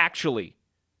actually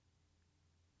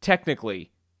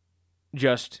technically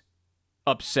just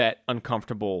upset,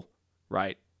 uncomfortable,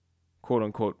 right? Quote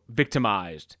unquote,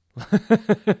 victimized.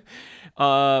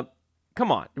 Come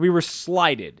on. We were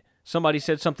slighted. Somebody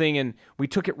said something and we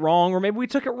took it wrong, or maybe we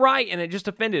took it right and it just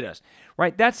offended us,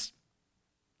 right?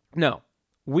 No.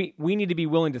 We need to be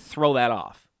willing to throw that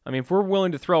off. I mean, if we're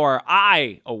willing to throw our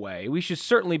eye away, we should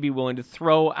certainly be willing to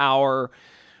throw our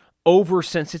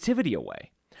oversensitivity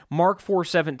away. Mark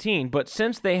 4:17, but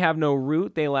since they have no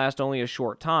root, they last only a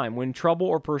short time. When trouble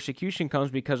or persecution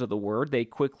comes because of the word, they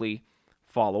quickly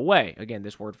fall away. Again,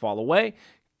 this word fall away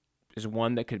is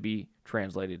one that could be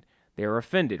translated, they are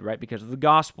offended, right, because of the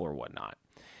gospel or whatnot.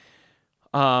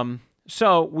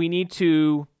 So we need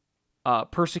to,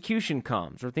 persecution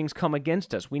comes or things come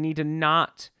against us. We need to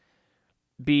not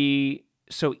be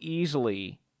so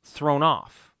easily thrown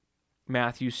off.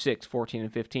 Matthew 6:14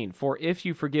 and 15. For if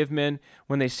you forgive men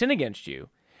when they sin against you,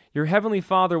 your heavenly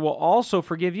Father will also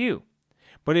forgive you.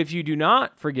 But if you do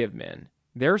not forgive men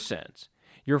their sins,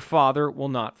 your Father will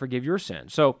not forgive your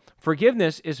sins. So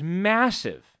forgiveness is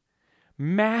massive,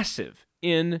 massive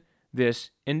in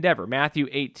this endeavor. Matthew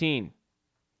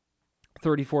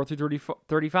 18:34 through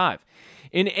 35.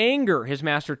 In anger, his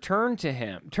master turned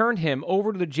him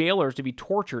over to the jailers to be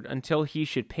tortured until he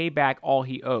should pay back all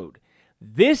he owed.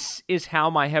 This is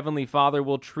how my heavenly Father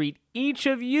will treat each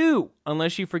of you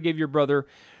unless you forgive your brother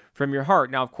from your heart.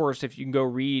 Now, of course, if you can go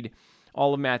read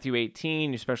all of Matthew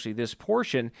 18, especially this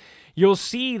portion, you'll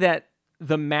see that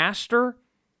the master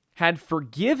had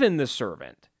forgiven the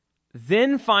servant,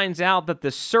 then finds out that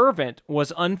the servant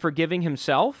was unforgiving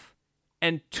himself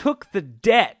and took the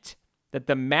debt that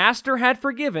the master had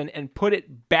forgiven and put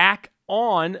it back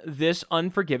on this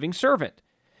unforgiving servant.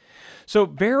 So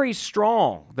very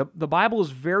strong. The Bible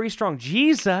is very strong.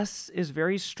 Jesus is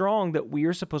very strong that we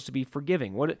are supposed to be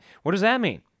forgiving. What does that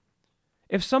mean?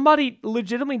 If somebody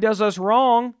legitimately does us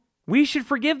wrong, we should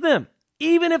forgive them.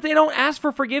 Even if they don't ask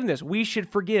for forgiveness, we should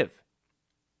forgive.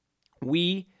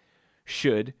 We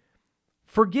should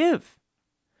forgive.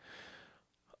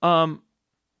 So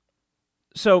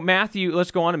Matthew,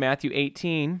 let's go on to Matthew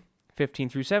 18:15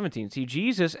 through 17. See,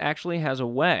 Jesus actually has a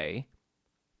way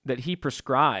that he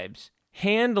prescribes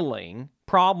handling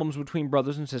problems between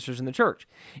brothers and sisters in the church.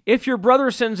 If your brother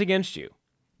sins against you,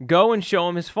 go and show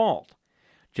him his fault,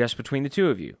 just between the two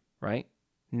of you, right?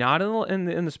 Not in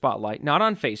the spotlight, not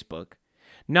on Facebook,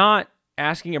 not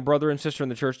asking a brother and sister in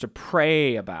the church to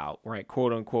pray about, right,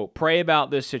 quote unquote, pray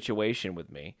about this situation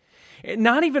with me.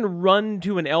 Not even run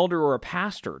to an elder or a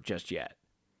pastor just yet,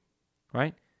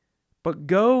 right? But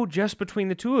go just between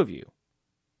the two of you.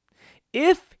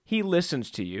 If he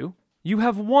listens to you, you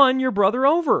have won your brother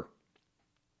over.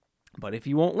 But if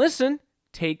he won't listen,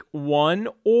 take one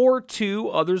or two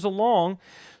others along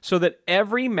so that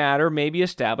every matter may be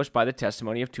established by the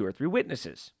testimony of 2 or 3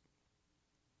 witnesses.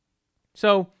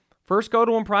 So, first go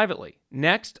to him privately.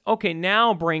 Next, okay,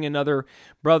 now bring another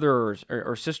brother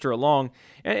or sister along.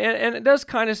 And it does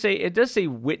kind of say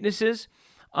witnesses.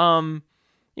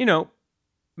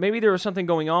 Maybe there was something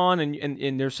going on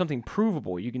and there's something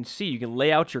provable. You can see, you can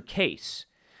lay out your case.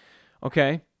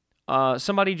 Okay?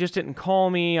 Somebody just didn't call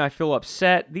me. I feel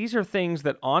upset. These are things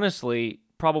that honestly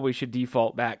probably should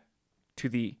default back to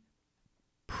the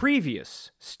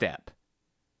previous step.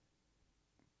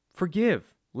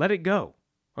 Forgive. Let it go.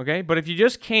 Okay? But if you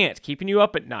just can't, keeping you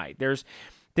up at night,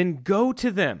 then go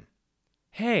to them.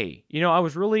 Hey, I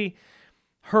was really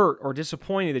hurt or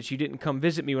disappointed that you didn't come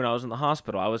visit me when I was in the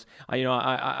hospital.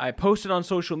 I posted on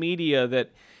social media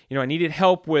that, I needed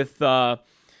help with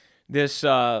this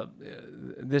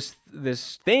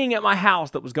thing at my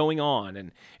house that was going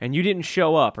on, and you didn't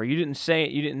show up, or you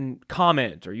didn't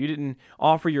comment, or you didn't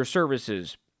offer your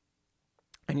services,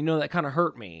 and that kind of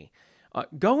hurt me.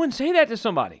 Go and say that to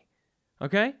somebody,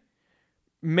 okay?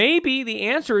 Maybe the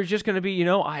answer is just going to be,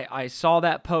 I saw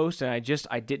that post and I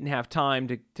didn't have time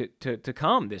to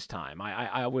come this time.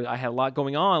 I had a lot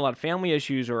going on, a lot of family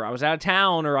issues, or I was out of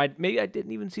town, or maybe I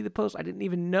didn't even see the post. I didn't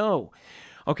even know.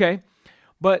 Okay,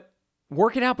 but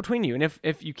work it out between you. And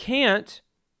if you can't,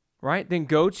 right, then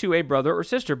go to a brother or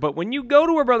sister. But when you go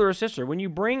to a brother or sister, when you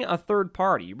bring a third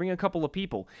party, you bring a couple of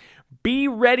people, be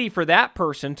ready for that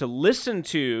person to listen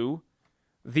to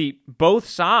the both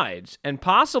sides and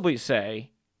possibly say,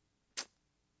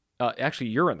 actually,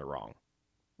 you're in the wrong,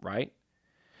 right?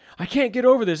 I can't get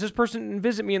over this. This person didn't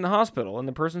visit me in the hospital. And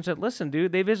the person said, listen,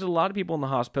 dude, they visited a lot of people in the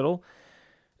hospital.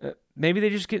 Maybe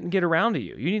they just didn't get around to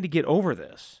you. You need to get over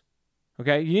this,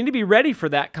 okay? You need to be ready for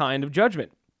that kind of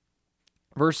judgment.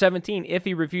 Verse 17, if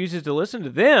he refuses to listen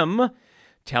to them,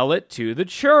 tell it to the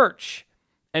church.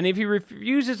 And if he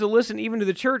refuses to listen even to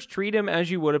the church, treat him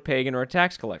as you would a pagan or a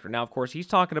tax collector. Now, of course, he's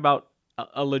talking about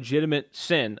a legitimate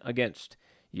sin against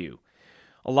you.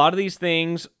 A lot of these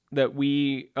things that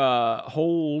we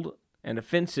hold and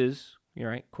offenses,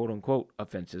 right, quote unquote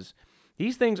offenses,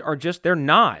 these things are they're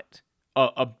not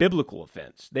a biblical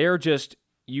offense. They're just,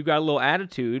 you got a little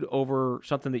attitude over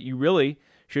something that you really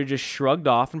should have just shrugged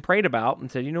off and prayed about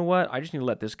and said, you know what, I just need to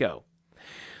let this go.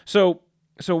 So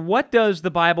what does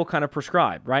the Bible kind of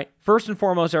prescribe, right? First and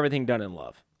foremost, everything done in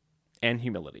love and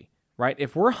humility, right?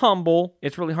 If we're humble,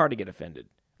 it's really hard to get offended.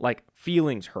 Like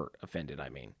feelings hurt offended, I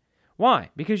mean. Why?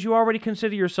 Because you already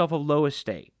consider yourself a low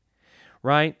estate,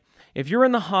 right? If you're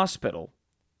in the hospital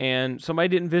and somebody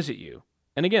didn't visit you,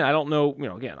 and again, I don't know,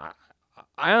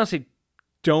 I honestly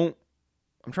don't,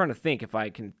 I'm trying to think if I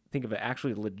can think of an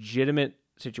actually legitimate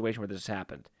situation where this has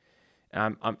happened.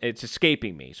 It's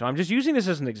escaping me. So I'm just using this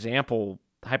as an example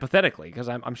hypothetically because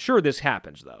I'm sure this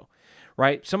happens though,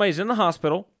 right? Somebody's in the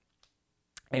hospital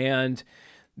and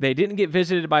they didn't get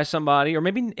visited by somebody or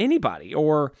maybe anybody,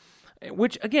 or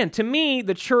which, again, to me,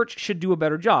 the church should do a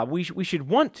better job. We should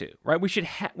want to, right? We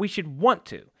should want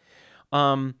to.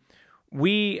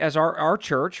 We, as our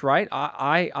church, right?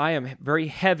 I am very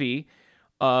heavy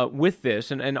with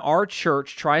this, and our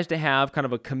church tries to have kind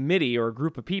of a committee or a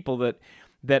group of people that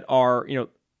are,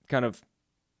 kind of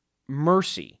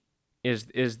mercy is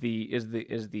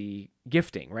the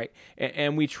gifting, right?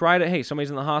 And we try to, hey,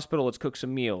 somebody's in the hospital, let's cook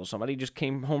some meals. Somebody just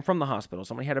came home from the hospital.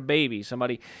 Somebody had a baby.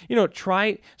 Somebody,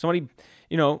 somebody,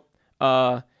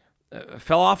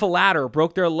 fell off a ladder,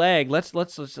 broke their leg. Let's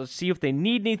see if they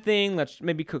need anything. Let's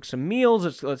maybe cook some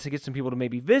meals. Let's get some people to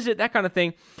maybe visit, that kind of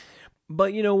thing.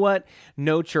 But you know what?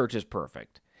 No church is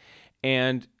perfect.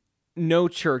 And no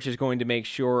church is going to make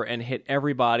sure and hit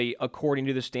everybody according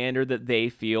to the standard that they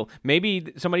feel.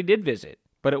 Maybe somebody did visit,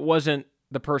 but it wasn't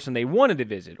the person they wanted to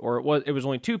visit, or it was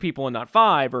only 2 people and not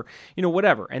 5, or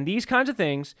whatever. And these kinds of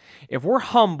things, if we're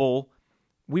humble,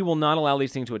 we will not allow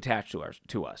these things to attach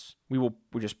to us. We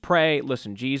just pray,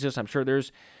 listen, Jesus, I'm sure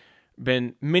there's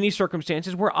been many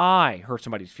circumstances where I hurt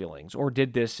somebody's feelings or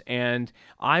did this, and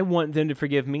I want them to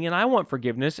forgive me, and I want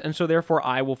forgiveness, and so therefore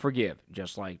I will forgive,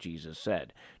 just like Jesus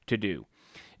said to do.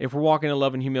 If we're walking in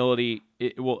love and humility,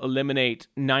 it will eliminate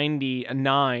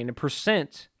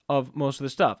 99% of most of the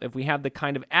stuff. If we have the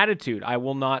kind of attitude, I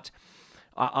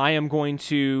am going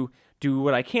to do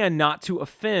what I can not to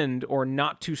offend or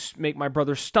not to make my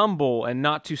brother stumble and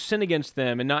not to sin against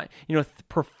them and not,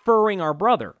 preferring our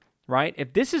brother, right?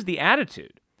 If this is the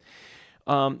attitude,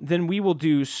 then we will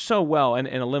do so well and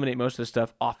eliminate most of the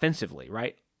stuff offensively,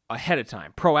 right? Ahead of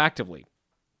time, proactively.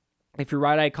 If your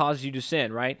right eye causes you to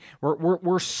sin, right?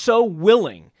 We're so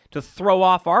willing to throw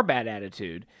off our bad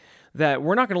attitude that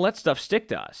we're not going to let stuff stick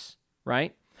to us,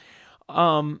 right?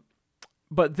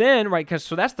 But then, right,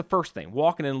 so that's the first thing,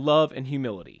 walking in love and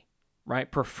humility,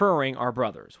 right? Preferring our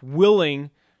brothers,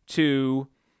 willing to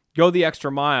go the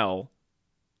extra mile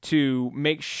to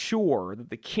make sure that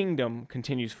the kingdom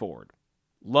continues forward.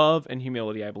 Love and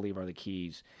humility, I believe, are the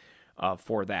keys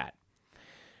for that.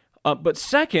 But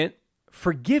second,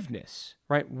 forgiveness,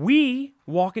 right? We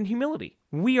walk in humility.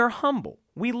 We are humble.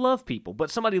 We love people,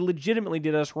 but somebody legitimately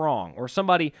did us wrong or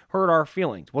somebody hurt our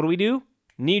feelings. What do?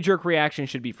 Knee-jerk reaction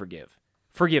should be forgive.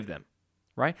 Forgive them,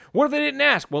 right? What if they didn't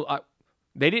ask? Well,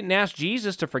 they didn't ask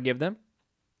Jesus to forgive them.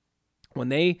 When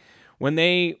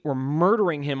they were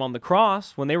murdering him on the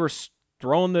cross, when they were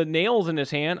throwing the nails in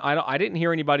his hand, I didn't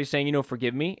hear anybody saying,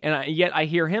 forgive me. And yet I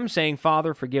hear him saying,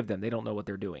 Father, forgive them. They don't know what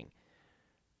they're doing.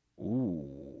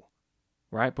 Ooh,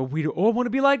 right? But we all want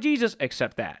to be like Jesus,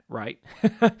 except that, right?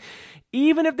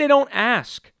 Even if they don't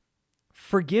ask,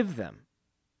 forgive them.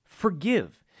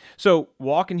 Forgive. So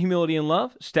walk in humility and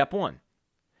love, step 1.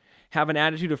 Have an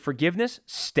attitude of forgiveness,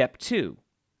 step 2.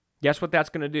 Guess what that's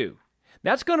going to do?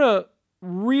 That's going to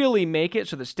really make it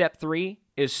so that step 3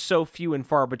 is so few and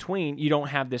far between, you don't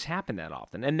have this happen that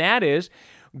often. And that is,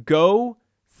 go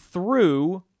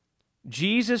through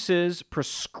Jesus's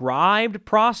prescribed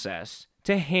process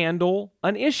to handle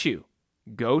an issue.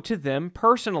 Go to them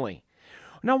personally.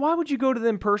 Now, why would you go to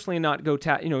them personally and not go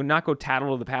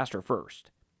tattle to the pastor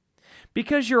first?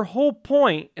 Because your whole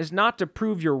point is not to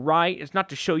prove you're right. It's not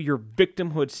to show your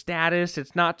victimhood status.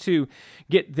 It's not to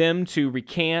get them to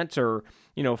recant or,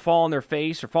 fall on their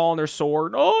face or fall on their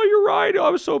sword. Oh, you're right. Oh, I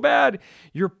was so bad.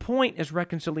 Your point is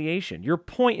reconciliation. Your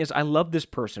point is, I love this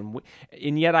person,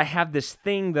 and yet I have this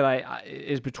thing that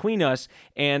is between us,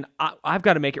 and I've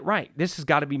got to make it right. This has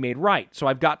got to be made right. So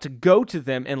I've got to go to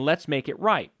them and let's make it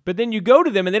right. But then you go to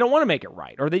them and they don't want to make it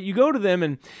right, or that you go to them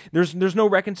and there's no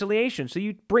reconciliation. So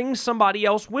you bring somebody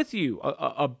else with you,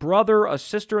 a brother, a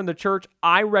sister in the church.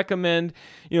 I recommend,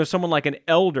 someone like an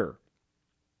elder,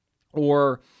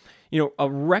 or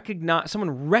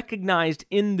someone recognized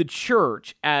in the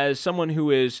church as someone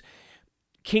who is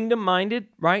kingdom-minded,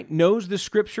 right? Knows the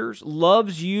scriptures,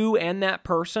 loves you and that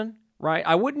person, right?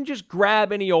 I wouldn't just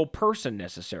grab any old person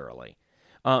necessarily.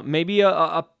 Maybe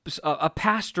a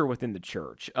pastor within the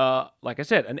church, like I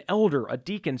said, an elder, a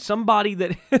deacon, somebody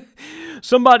that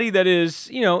is,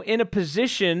 in a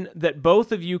position that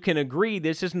both of you can agree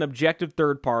this is an objective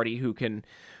third party who can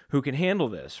handle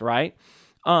this, right?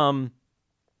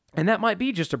 And that might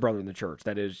be just a brother in the church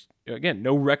that is, again,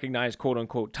 no recognized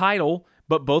quote-unquote title,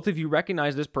 but both of you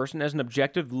recognize this person as an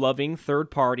objective, loving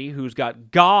third party who's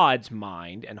got God's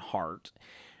mind and heart,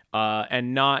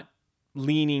 and not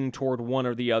leaning toward one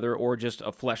or the other, or just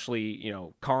a fleshly,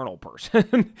 carnal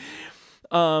person.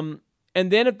 And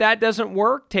then if that doesn't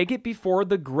work, take it before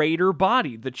the greater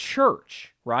body, the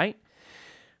church, right?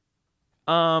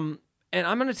 And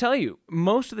I'm going to tell you,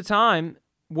 most of the time,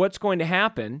 what's going to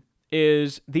happen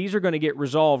is these are going to get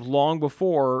resolved long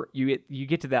before you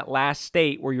get to that last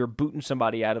state where you're booting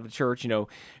somebody out of the church,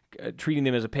 treating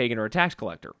them as a pagan or a tax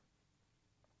collector.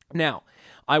 Now,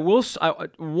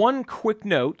 one quick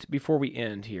note before we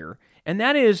end here, and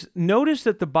that is, notice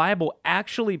that the Bible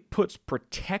actually puts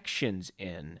protections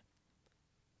in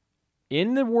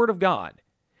the Word of God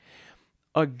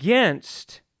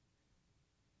against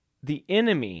the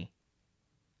enemy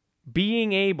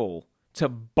being able to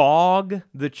bog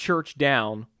the church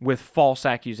down with false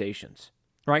accusations,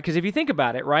 right? Because if you think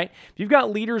about it, right, if you've got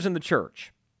leaders in the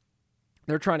church,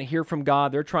 they're trying to hear from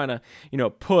God, they're trying to,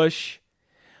 push,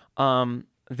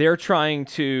 they're trying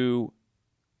to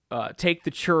take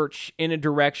the church in a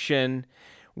direction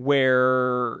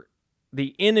where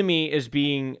the enemy is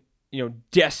being,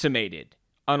 decimated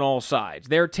on all sides.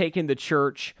 They're taking the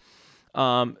church,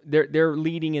 they're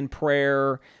leading in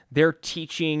prayer, they're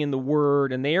teaching in the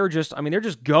word, and they're just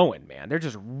going, man. They're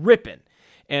just ripping.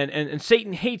 And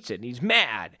Satan hates it, and he's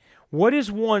mad. What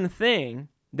is one thing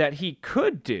that he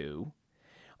could do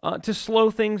to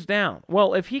slow things down?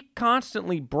 Well, if he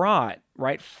constantly brought,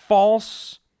 right,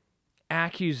 false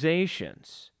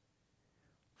accusations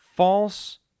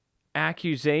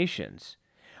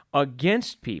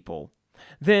against people,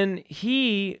 then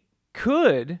he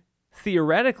could,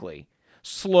 theoretically,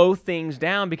 slow things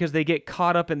down because they get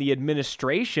caught up in the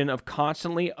administration of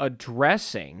constantly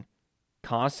addressing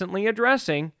constantly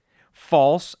addressing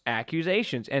false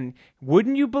accusations. And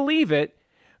wouldn't you believe it,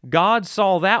 God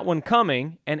saw that one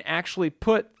coming and actually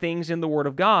put things in the Word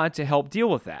of God to help deal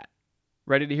with that.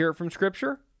 Ready to hear it from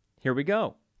Scripture? Here we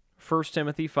go. 1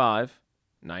 Timothy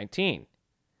 5:19.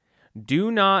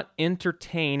 Do not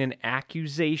entertain an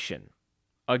accusation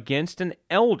against an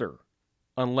elder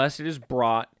unless it is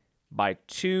brought by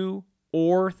 2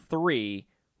 or 3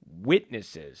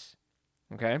 witnesses.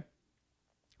 Okay?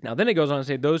 Now then it goes on to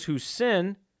say, those who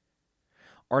sin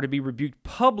are to be rebuked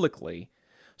publicly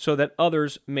so that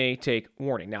others may take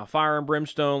warning. Now, fire and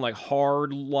brimstone, like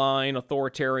hard-line,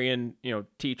 authoritarian,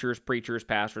 teachers, preachers,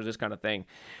 pastors, this kind of thing,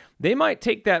 they might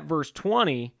take that verse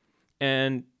 20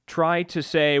 and try to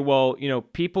say, well,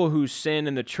 people who sin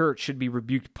in the church should be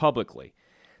rebuked publicly.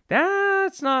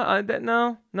 That's not,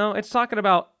 no, it's talking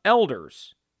about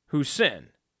elders who sin,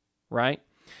 right?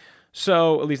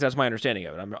 So, at least that's my understanding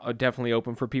of it. I'm definitely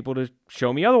open for people to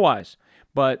show me otherwise.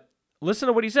 But listen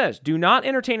to what he says. Do not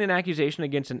entertain an accusation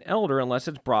against an elder unless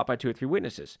it's brought by 2 or 3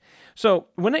 witnesses. So,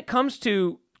 when it comes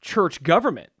to church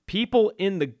government, people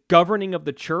in the governing of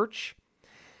the church,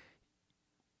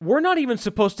 we're not even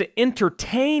supposed to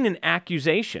entertain an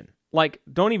accusation. Like,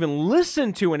 don't even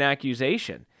listen to an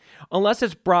accusation unless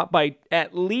it's brought by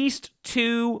at least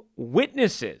 2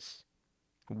 witnesses.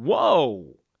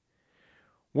 Whoa.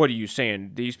 What are you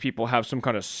saying? These people have some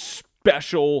kind of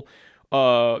special,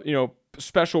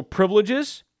 special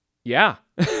privileges? Yeah.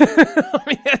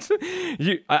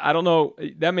 I don't know.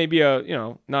 That may be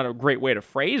not a great way to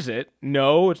phrase it.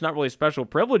 No, it's not really special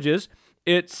privileges.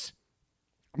 It's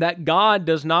that God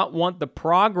does not want the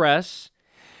progress,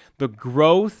 the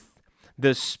growth,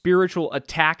 the spiritual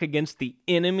attack against the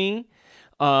enemy,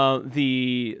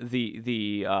 the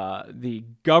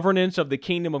governance of the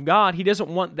kingdom of God. He doesn't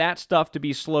want that stuff to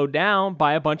be slowed down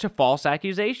by a bunch of false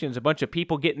accusations, a bunch of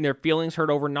people getting their feelings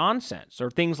hurt over nonsense or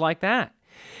things like that.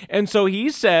 And so he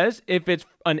says, if it's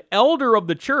an elder of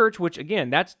the church, which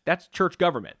again, that's church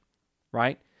government,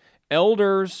 right?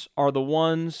 Elders are the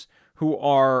ones who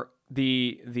are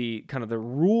the kind of the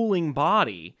ruling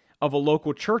body of a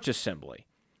local church assembly,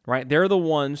 right? They're the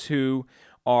ones who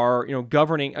are,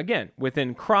 governing, again,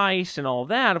 within Christ and all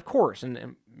that, of course.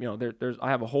 And there's I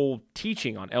have a whole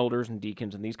teaching on elders and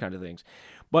deacons and these kind of things.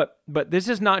 But this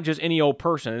is not just any old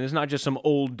person. It's not just some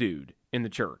old dude in the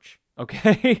church,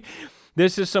 okay?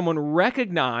 This is someone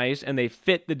recognized, and they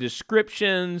fit the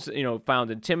descriptions,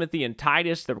 found in Timothy and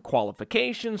Titus, the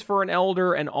qualifications for an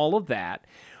elder and all of that.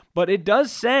 But it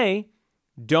does say,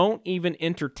 don't even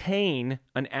entertain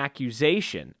an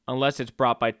accusation unless it's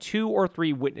brought by 2 or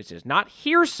 3 witnesses. Not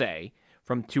hearsay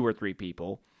from 2 or 3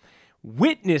 people,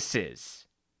 witnesses.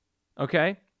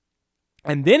 Okay?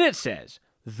 And then it says,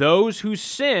 those who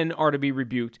sin are to be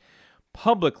rebuked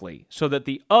publicly so that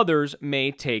the others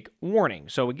may take warning.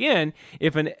 So again,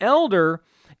 if an elder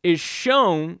is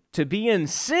shown to be in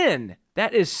sin,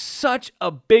 that is such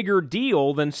a bigger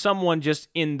deal than someone just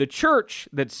in the church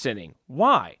that's sinning.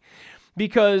 Why?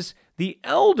 Because the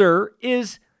elder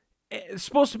is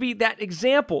supposed to be that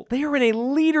example. They are in a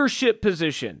leadership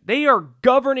position. They are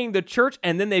governing the church,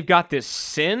 and then they've got this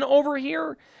sin over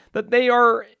here that they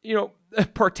are,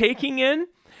 partaking in.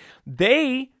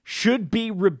 They should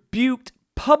be rebuked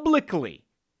publicly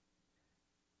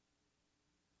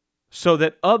so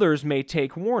that others may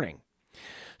take warning.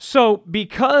 So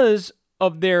because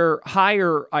of their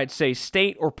higher, I'd say,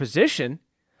 state or position,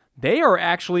 they are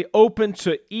actually open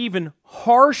to even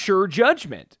harsher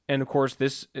judgment. And of course,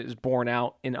 this is borne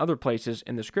out in other places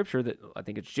in the scripture that I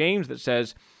think it's James that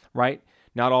says, right,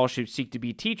 not all should seek to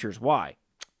be teachers. Why?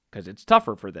 Because it's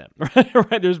tougher for them,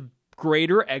 right? There's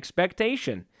greater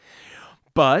expectation.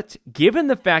 But given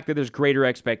the fact that there's greater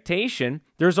expectation,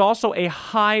 there's also a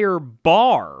higher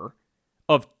bar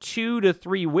of 2 to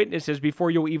 3 witnesses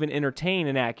before you'll even entertain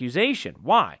an accusation.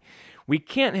 Why? We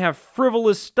can't have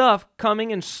frivolous stuff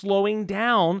coming and slowing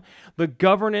down the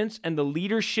governance and the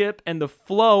leadership and the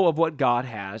flow of what God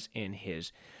has in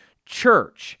His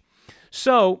church.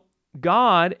 So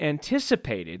God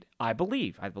anticipated, I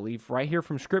believe right here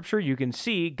from Scripture, you can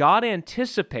see God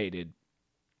anticipated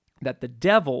that the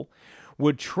devil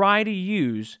would try to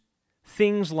use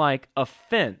things like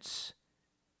offense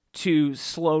to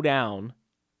slow down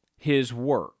his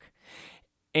work.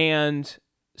 And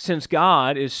since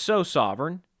God is so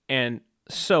sovereign and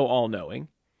so all-knowing,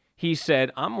 he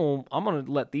said, I'm going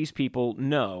to let these people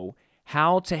know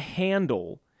how to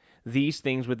handle these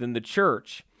things within the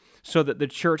church so that the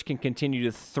church can continue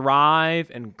to thrive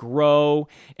and grow.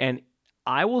 And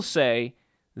I will say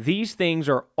these things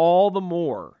are all the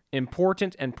more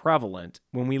important and prevalent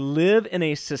when we live in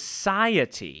a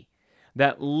society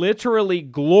that literally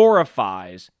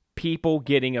glorifies people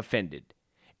getting offended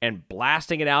and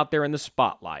blasting it out there in the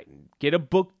spotlight and get a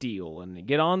book deal and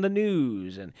get on the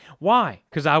news. And why?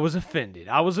 Because I was offended.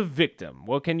 I was a victim.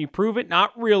 Well, can you prove it?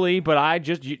 Not really, but I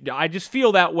just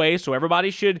feel that way, so everybody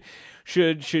should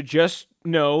just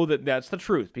know that that's the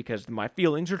truth because my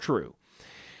feelings are true.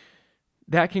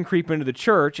 That can creep into the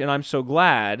church, and I'm so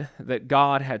glad that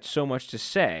God had so much to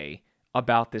say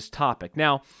about this topic.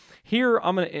 Now, here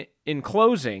in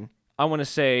closing, I want to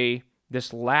say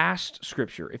this last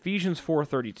scripture, Ephesians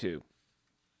 4:32.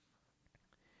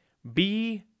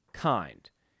 Be kind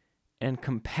and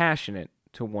compassionate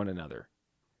to one another,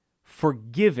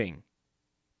 forgiving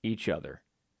each other,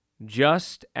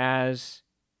 just as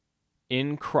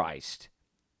in Christ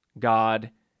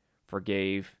God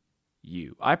forgave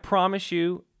you. I promise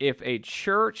you, if a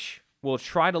church will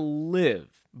try to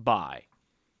live by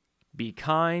be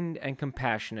kind and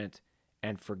compassionate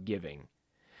and forgiving,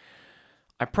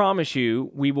 I promise you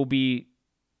we will be,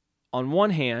 on one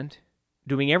hand,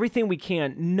 doing everything we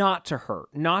can not to hurt,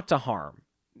 not to harm,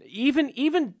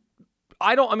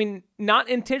 not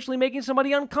intentionally making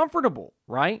somebody uncomfortable,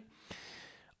 right?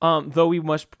 Though we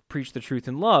must preach the truth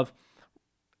in love.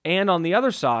 And on the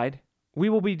other side, we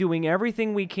will be doing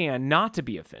everything we can not to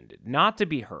be offended, not to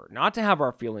be hurt, not to have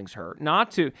our feelings hurt,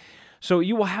 So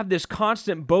you will have this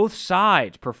constant both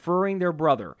sides preferring their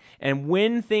brother. And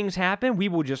when things happen, we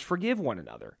will just forgive one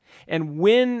another. And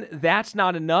when that's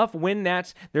not enough, when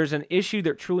there's an issue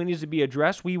that truly needs to be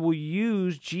addressed, we will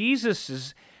use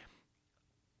Jesus's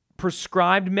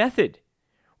prescribed method.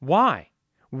 Why?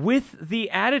 With the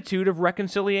attitude of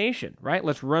reconciliation, right?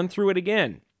 Let's run through it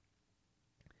again.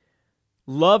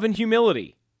 Love and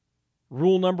humility.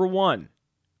 Rule number 1.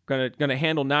 Going to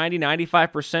handle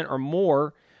 95% or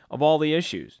more of all the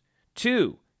issues.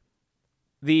 2,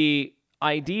 the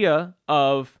idea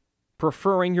of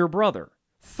preferring your brother.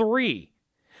 3,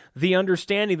 the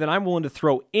understanding that I'm willing to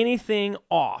throw anything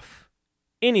off,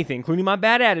 anything, including my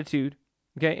bad attitude,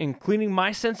 okay, including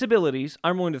my sensibilities,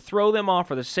 I'm willing to throw them off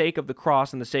for the sake of the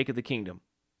cross and the sake of the kingdom,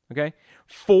 okay?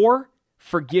 4,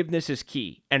 forgiveness is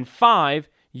key. And 5,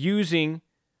 using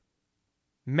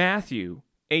Matthew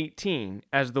 18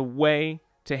 as the way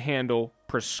to handle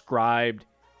prescribed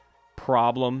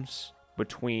problems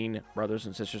between brothers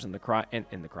and sisters in the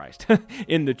Christ,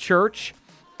 in the church,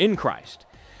 in Christ.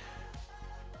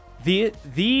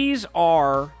 These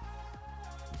are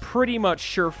pretty much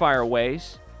surefire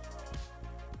ways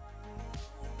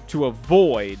to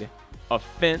avoid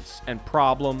offense and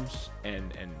problems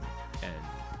and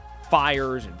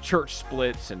fires and church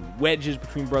splits and wedges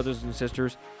between brothers and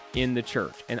sisters in the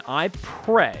church. And I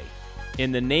pray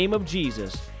in the name of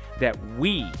Jesus that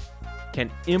we can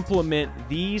implement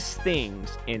these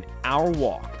things in our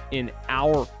walk, in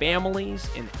our families,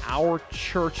 in our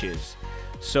churches,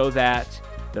 so that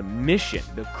the mission,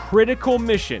 the critical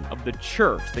mission of the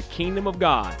church, the kingdom of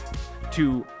God,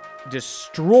 to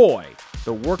destroy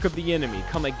the work of the enemy,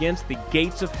 come against the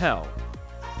gates of hell,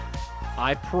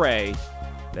 I pray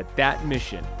that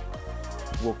mission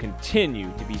will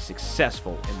continue to be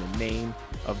successful in the name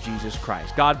of Jesus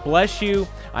Christ. God bless you.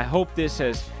 I hope this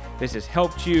has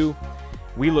helped you.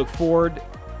 We look forward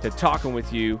to talking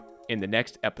with you in the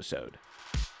next episode.